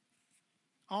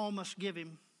 All must give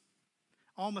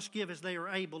as they are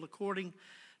able, according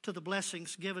to the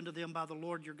blessings given to them by the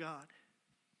Lord your God.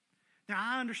 Now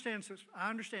I understand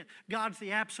God's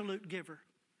the absolute giver.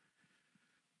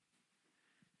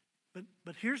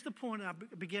 But here's the point I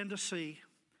began to see.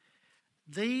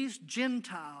 These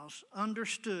Gentiles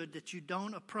understood that you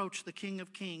don't approach the King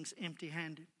of Kings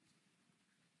empty-handed.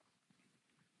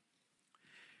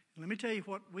 Let me tell you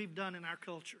what we've done in our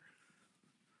culture.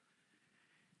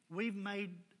 We've made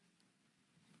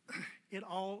it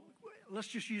all, let's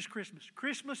just use Christmas.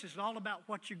 Christmas is all about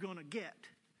what you're going to get.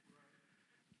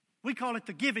 We call it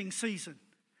the giving season.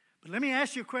 But let me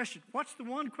ask you a question. What's the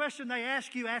one question they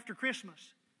ask you after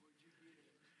Christmas?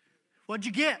 What'd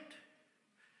you get?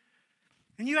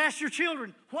 And you ask your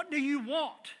children, what do you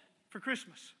want for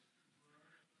Christmas?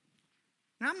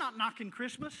 Now, I'm not knocking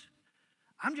Christmas.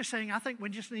 I'm just saying I think we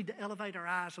just need to elevate our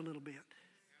eyes a little bit.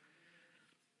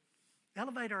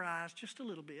 Elevate our eyes just a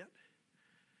little bit.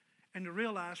 And to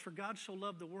realize for God so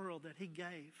loved the world that he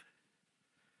gave.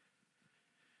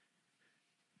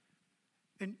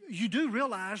 And you do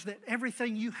realize that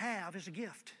everything you have is a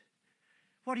gift.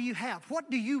 What do you have? What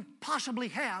do you possibly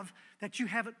have that you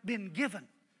haven't been given?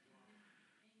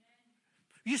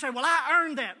 You say, well, I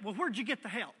earned that. Well, where'd you get the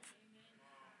help?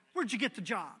 Where'd you get the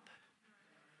job?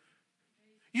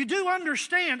 You do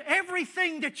understand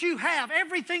everything that you have,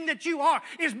 everything that you are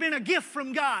has been a gift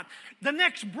from God. The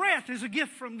next breath is a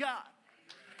gift from God.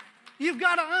 You've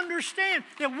got to understand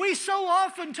that we so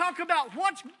often talk about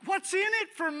what's in it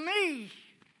for me.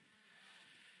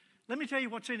 Let me tell you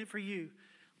what's in it for you.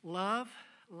 Love,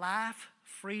 life,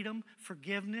 freedom,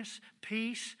 forgiveness,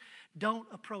 peace. Don't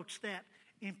approach that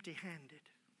empty-handed.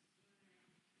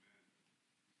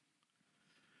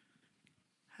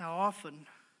 How often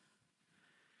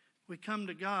we come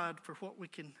to God for what we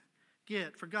can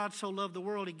get. For God so loved the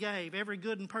world, He gave. Every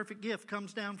good and perfect gift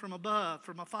comes down from above,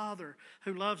 from a Father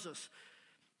who loves us.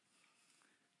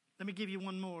 Let me give you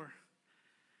one more.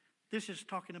 This is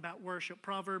talking about worship.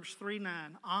 Proverbs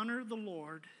 3:9. Honor the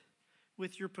Lord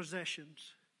with your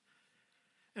possessions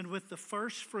and with the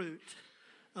first fruit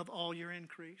of all your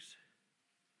increase.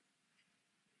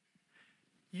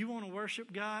 You want to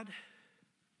worship God?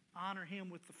 Honor Him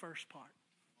with the first part.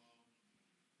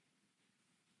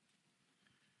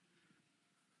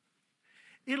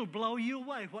 It'll blow you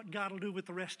away what God will do with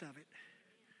the rest of it.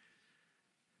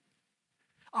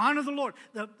 Honor the Lord.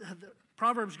 The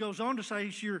Proverbs goes on to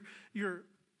say your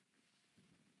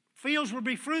fields will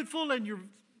be fruitful and your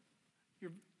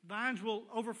vines will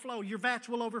overflow. Your vats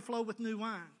will overflow with new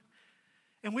wine.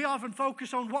 And we often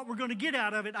focus on what we're going to get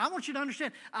out of it. I want you to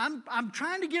understand, I'm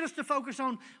trying to get us to focus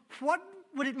on what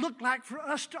would it look like for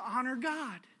us to honor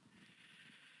God.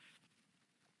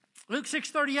 Luke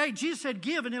 6:38, Jesus said,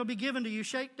 give and it'll be given to you.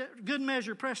 Good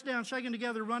measure, pressed down, shaken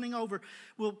together, running over,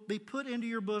 will be put into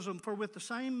your bosom. For with the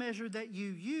same measure that you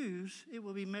use, it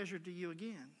will be measured to you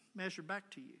again, measured back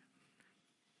to you.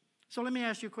 So let me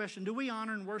ask you a question. Do we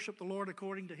honor and worship the Lord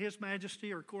according to His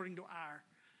majesty or according to our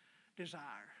desire?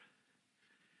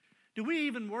 Do we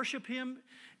even worship Him?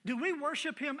 Do we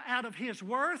worship Him out of His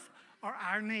worth or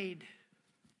our need?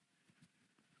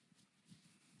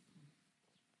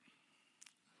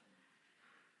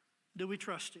 Do we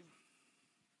trust Him?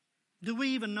 Do we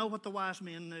even know what the wise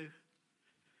men knew?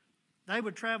 They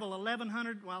would travel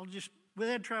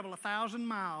 1,000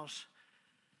 miles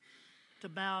to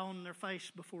bow on their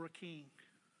face before a king.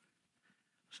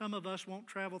 Some of us won't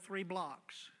travel 3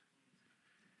 blocks.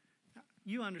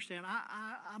 You understand.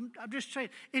 I'm just saying,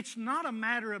 it's not a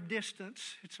matter of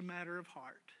distance, it's a matter of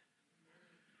heart.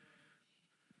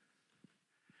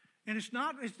 And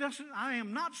I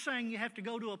am not saying you have to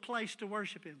go to a place to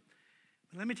worship Him.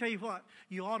 But let me tell you what,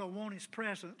 you ought to want His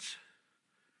presence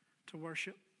to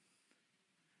worship.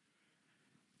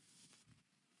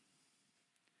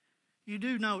 You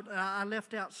do note I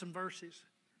left out some verses,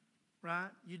 right?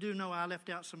 You do know I left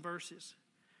out some verses.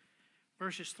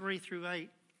 Verses 3-8.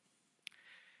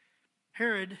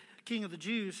 Herod, king of the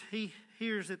Jews, he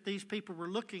hears that these people were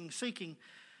seeking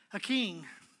a king.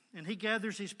 And he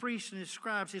gathers his priests and his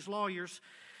scribes, his lawyers,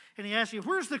 and he asks you,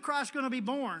 where's the Christ going to be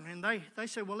born? And they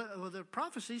say, well, the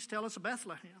prophecies tell us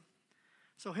Bethlehem.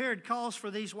 So Herod calls for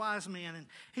these wise men, and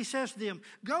he says to them,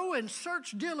 go and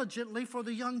search diligently for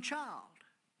the young child.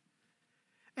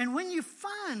 And when you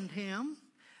find him,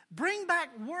 bring back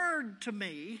word to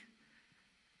me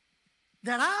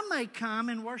that I may come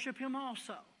and worship him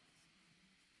also.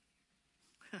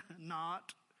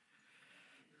 Not.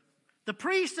 The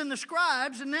priests and the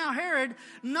scribes, and now Herod,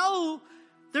 know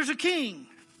there's a king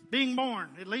being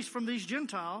born, at least from these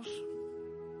Gentiles.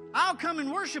 I'll come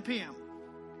and worship him.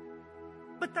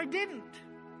 But they didn't.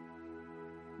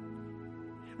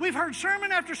 We've heard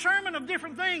sermon after sermon of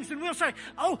different things, and we'll say,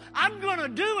 oh, I'm going to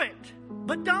do it,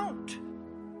 but don't.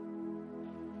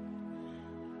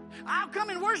 I'll come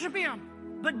and worship him,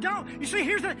 but don't. You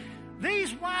see,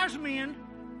 these wise men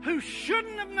who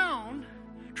shouldn't have known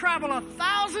travel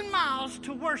 1,000 miles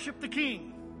to worship the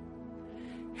king.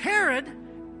 Herod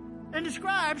and the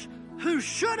scribes who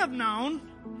should have known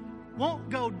won't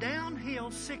go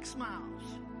downhill 6 miles.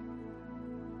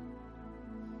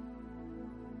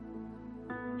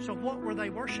 So what were they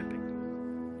worshiping?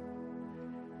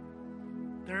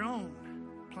 Their own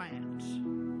plans.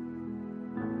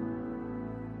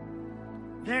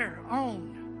 Their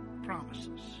own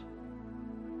promises.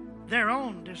 Their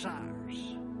own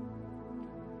desires.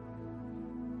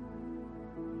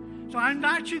 So I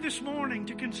invite you this morning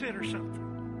to consider something.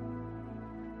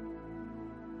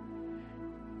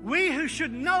 We who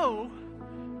should know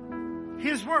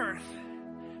His worth,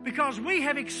 because we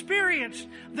have experienced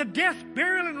the death,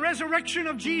 burial, and resurrection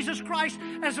of Jesus Christ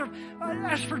as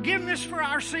forgiveness for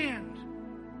our sins.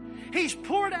 He's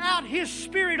poured out His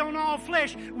Spirit on all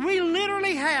flesh. We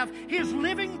literally have His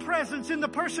living presence in the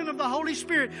person of the Holy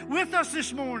Spirit with us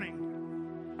this morning.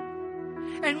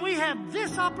 And we have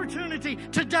this opportunity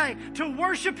today to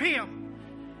worship Him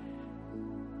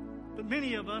but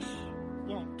many of us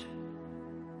won't.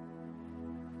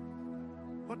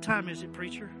 What time is it,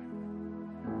 preacher?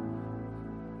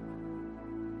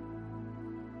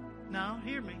 No,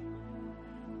 hear me.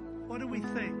 What do we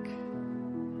think?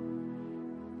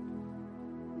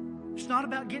 It's not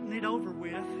about getting it over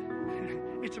with.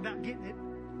 It's about getting it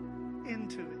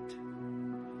into it.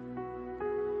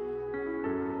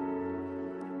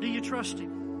 Do you trust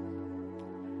Him?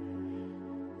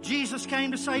 Jesus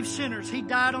came to save sinners. He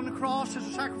died on the cross as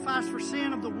a sacrifice for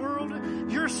sin of the world,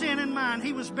 your sin and mine.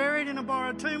 He was buried in a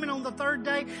borrowed tomb, and on the third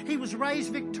day, He was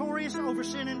raised victorious over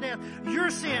sin and death.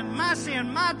 Your sin,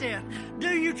 my death. Do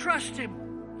you trust Him?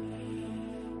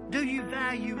 Do you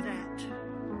value that?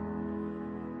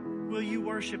 Will you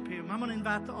worship Him? I'm going to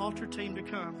invite the altar team to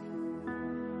come.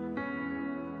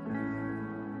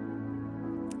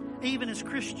 Even as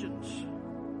Christians,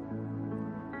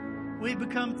 we've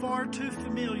become far too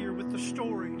familiar with the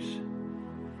stories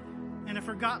and have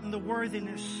forgotten the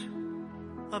worthiness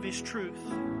of His truth.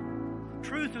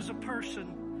 Truth is a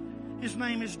person. His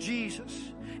name is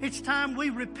Jesus. It's time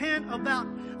we repent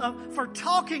for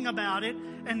talking about it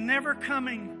and never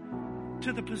coming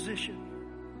to the position.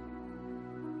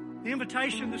 The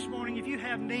invitation this morning, if you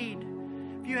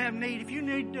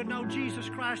need to know Jesus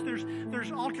Christ,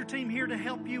 there's altar team here to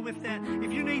help you with that.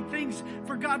 If you need things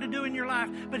for God to do in your life.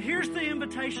 But here's the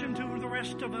invitation to the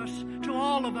rest of us, to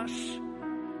all of us.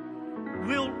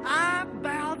 Will I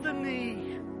bow the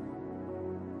knee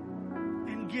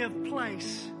and give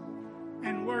place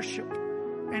and worship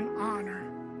and honor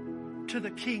to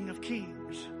the King of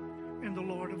Kings and the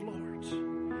Lord of Lords?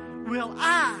 Will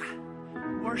I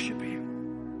worship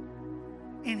Him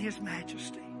in His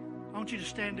majesty? I want you to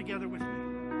stand together with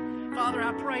me. Father,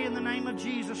 I pray in the name of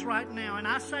Jesus right now, and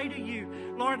I say to you,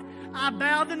 Lord, I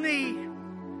bow the knee.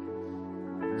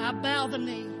 I bow the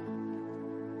knee.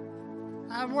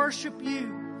 I worship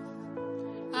you.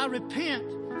 I repent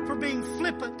for being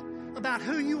flippant about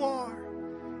who you are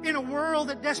in a world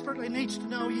that desperately needs to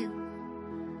know you.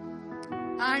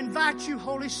 I invite you,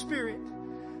 Holy Spirit,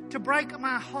 to break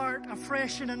my heart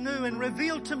afresh and anew and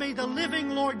reveal to me the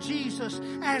living Lord Jesus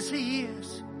as He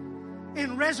is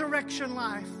in resurrection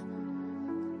life,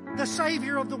 the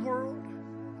Savior of the world.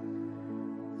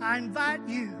 I invite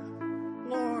you,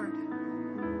 Lord.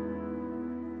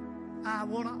 I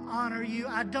want to honor you.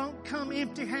 I don't come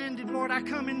empty-handed, Lord. I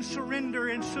come in surrender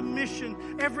and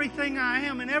submission. Everything I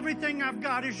am and everything I've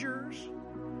got is yours.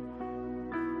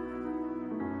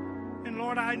 And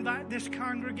Lord, I invite this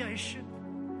congregation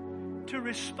to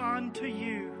respond to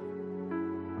you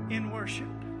in worship.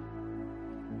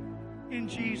 In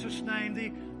Jesus' name.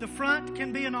 The front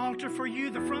can be an altar for you.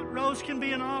 The front rows can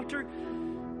be an altar.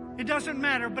 It doesn't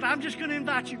matter, but I'm just going to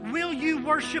invite you. Will you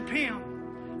worship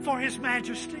Him for His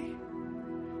majesty,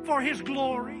 for His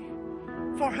glory,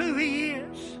 for who He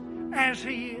is, as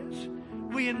He is?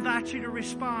 We invite you to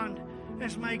respond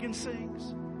as Megan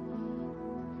sings.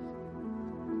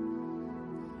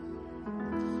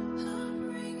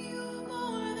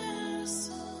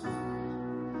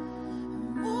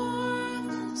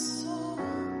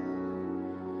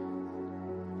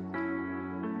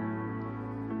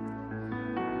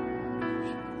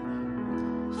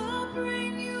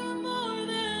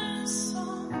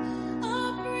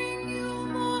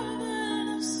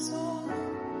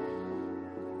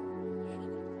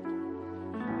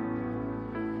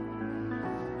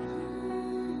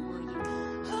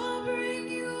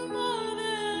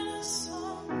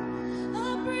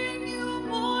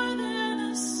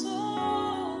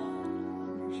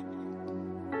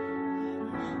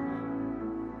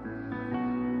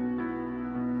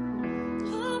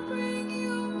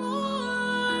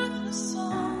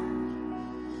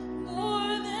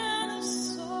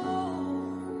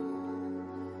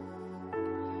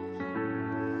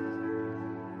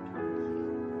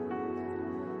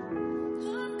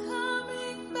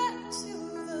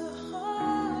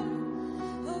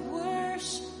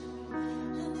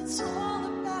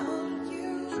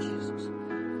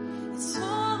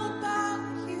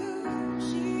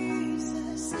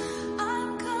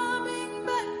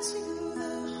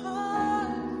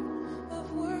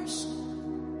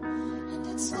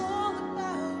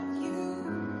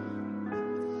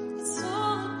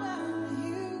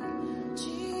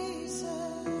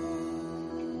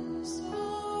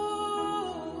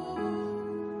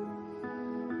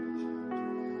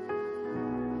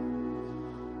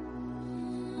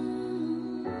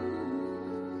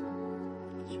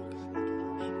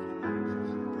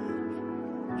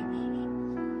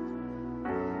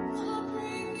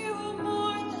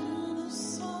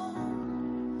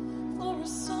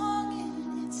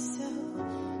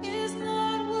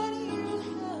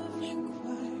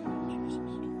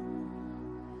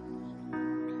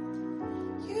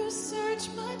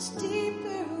 much, much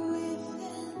deeper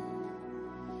within.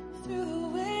 Through the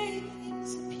way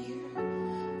things appear,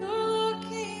 you're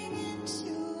looking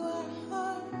into our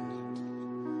heart.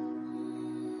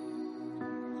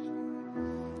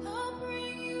 I'll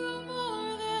bring you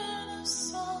more than a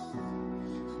song.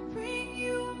 I'll bring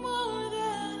you more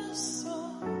than a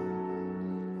song.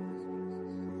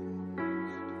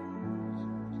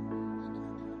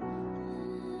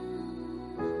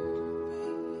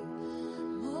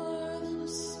 More than a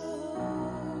song.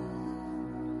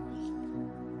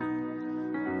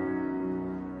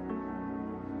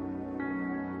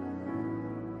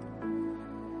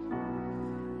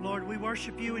 Lord, we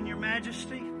worship you in your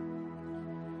majesty.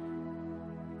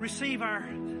 Receive our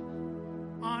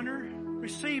honor.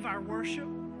 Receive our worship.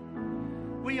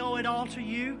 We owe it all to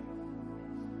you.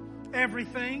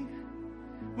 Everything.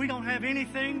 We don't have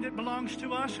anything that belongs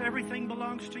to us. Everything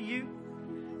belongs to you.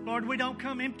 Lord, we don't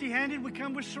come empty-handed. We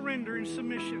come with surrender and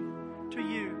submission to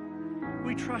you.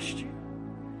 We trust you.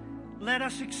 Let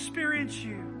us experience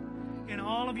you in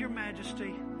all of your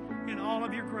majesty, in all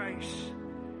of your grace.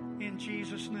 In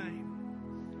Jesus' name.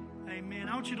 Amen.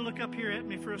 I want you to look up here at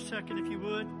me for a second, if you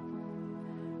would.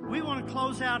 We want to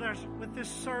close out with this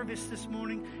service this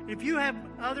morning. If you have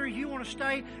you want to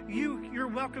stay, you're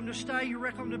welcome to stay. You're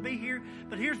welcome to be here.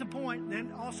 But here's the point.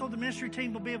 Then also the ministry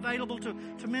team will be available to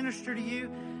minister to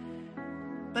you.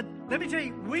 But let me tell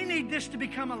you, we need this to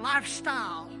become a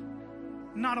lifestyle,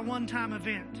 not a one-time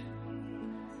event.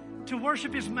 To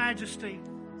worship His majesty.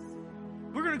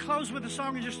 We're going to close with a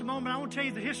song in just a moment. I want to tell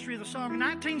you the history of the song. In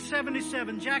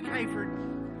 1977, Jack Hayford,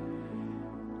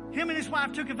 him and his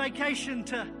wife took a vacation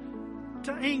to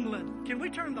England. Can we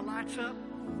turn the lights up?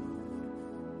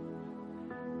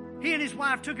 He and his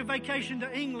wife took a vacation to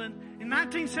England. In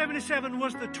 1977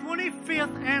 was the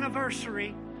 25th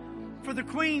anniversary for the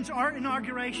Queen's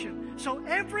inauguration. So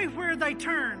everywhere they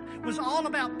turned was all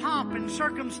about pomp and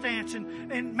circumstance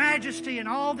and majesty and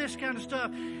all this kind of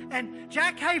stuff. And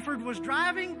Jack Hayford was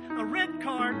driving a red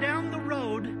car down the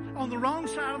road on the wrong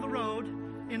side of the road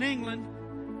in England.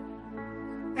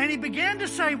 And he began to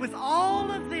say, with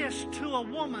all of this to a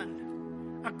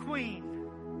woman, a queen.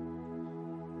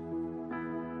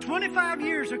 25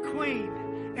 years a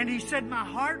queen. And he said, my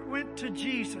heart went to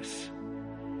Jesus.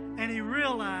 And he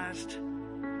realized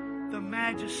the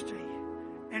majesty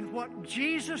and what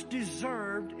Jesus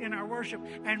deserved in our worship.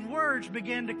 And words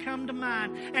began to come to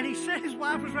mind. And he said, his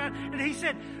wife was right. And he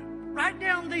said, write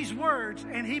down these words.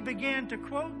 And he began to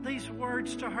quote these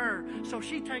words to her. So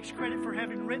she takes credit for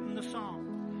having written the song.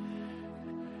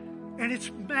 And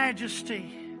it's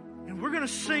majesty. And we're going to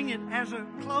sing it as a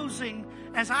closing,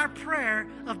 as our prayer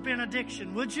of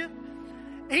benediction. Would you?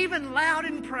 Even loud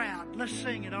and proud. Let's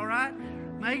sing it, all right?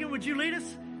 Megan, would you lead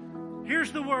us?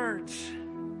 Here's the words.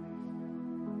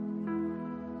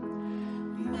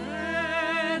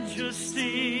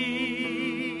 Majesty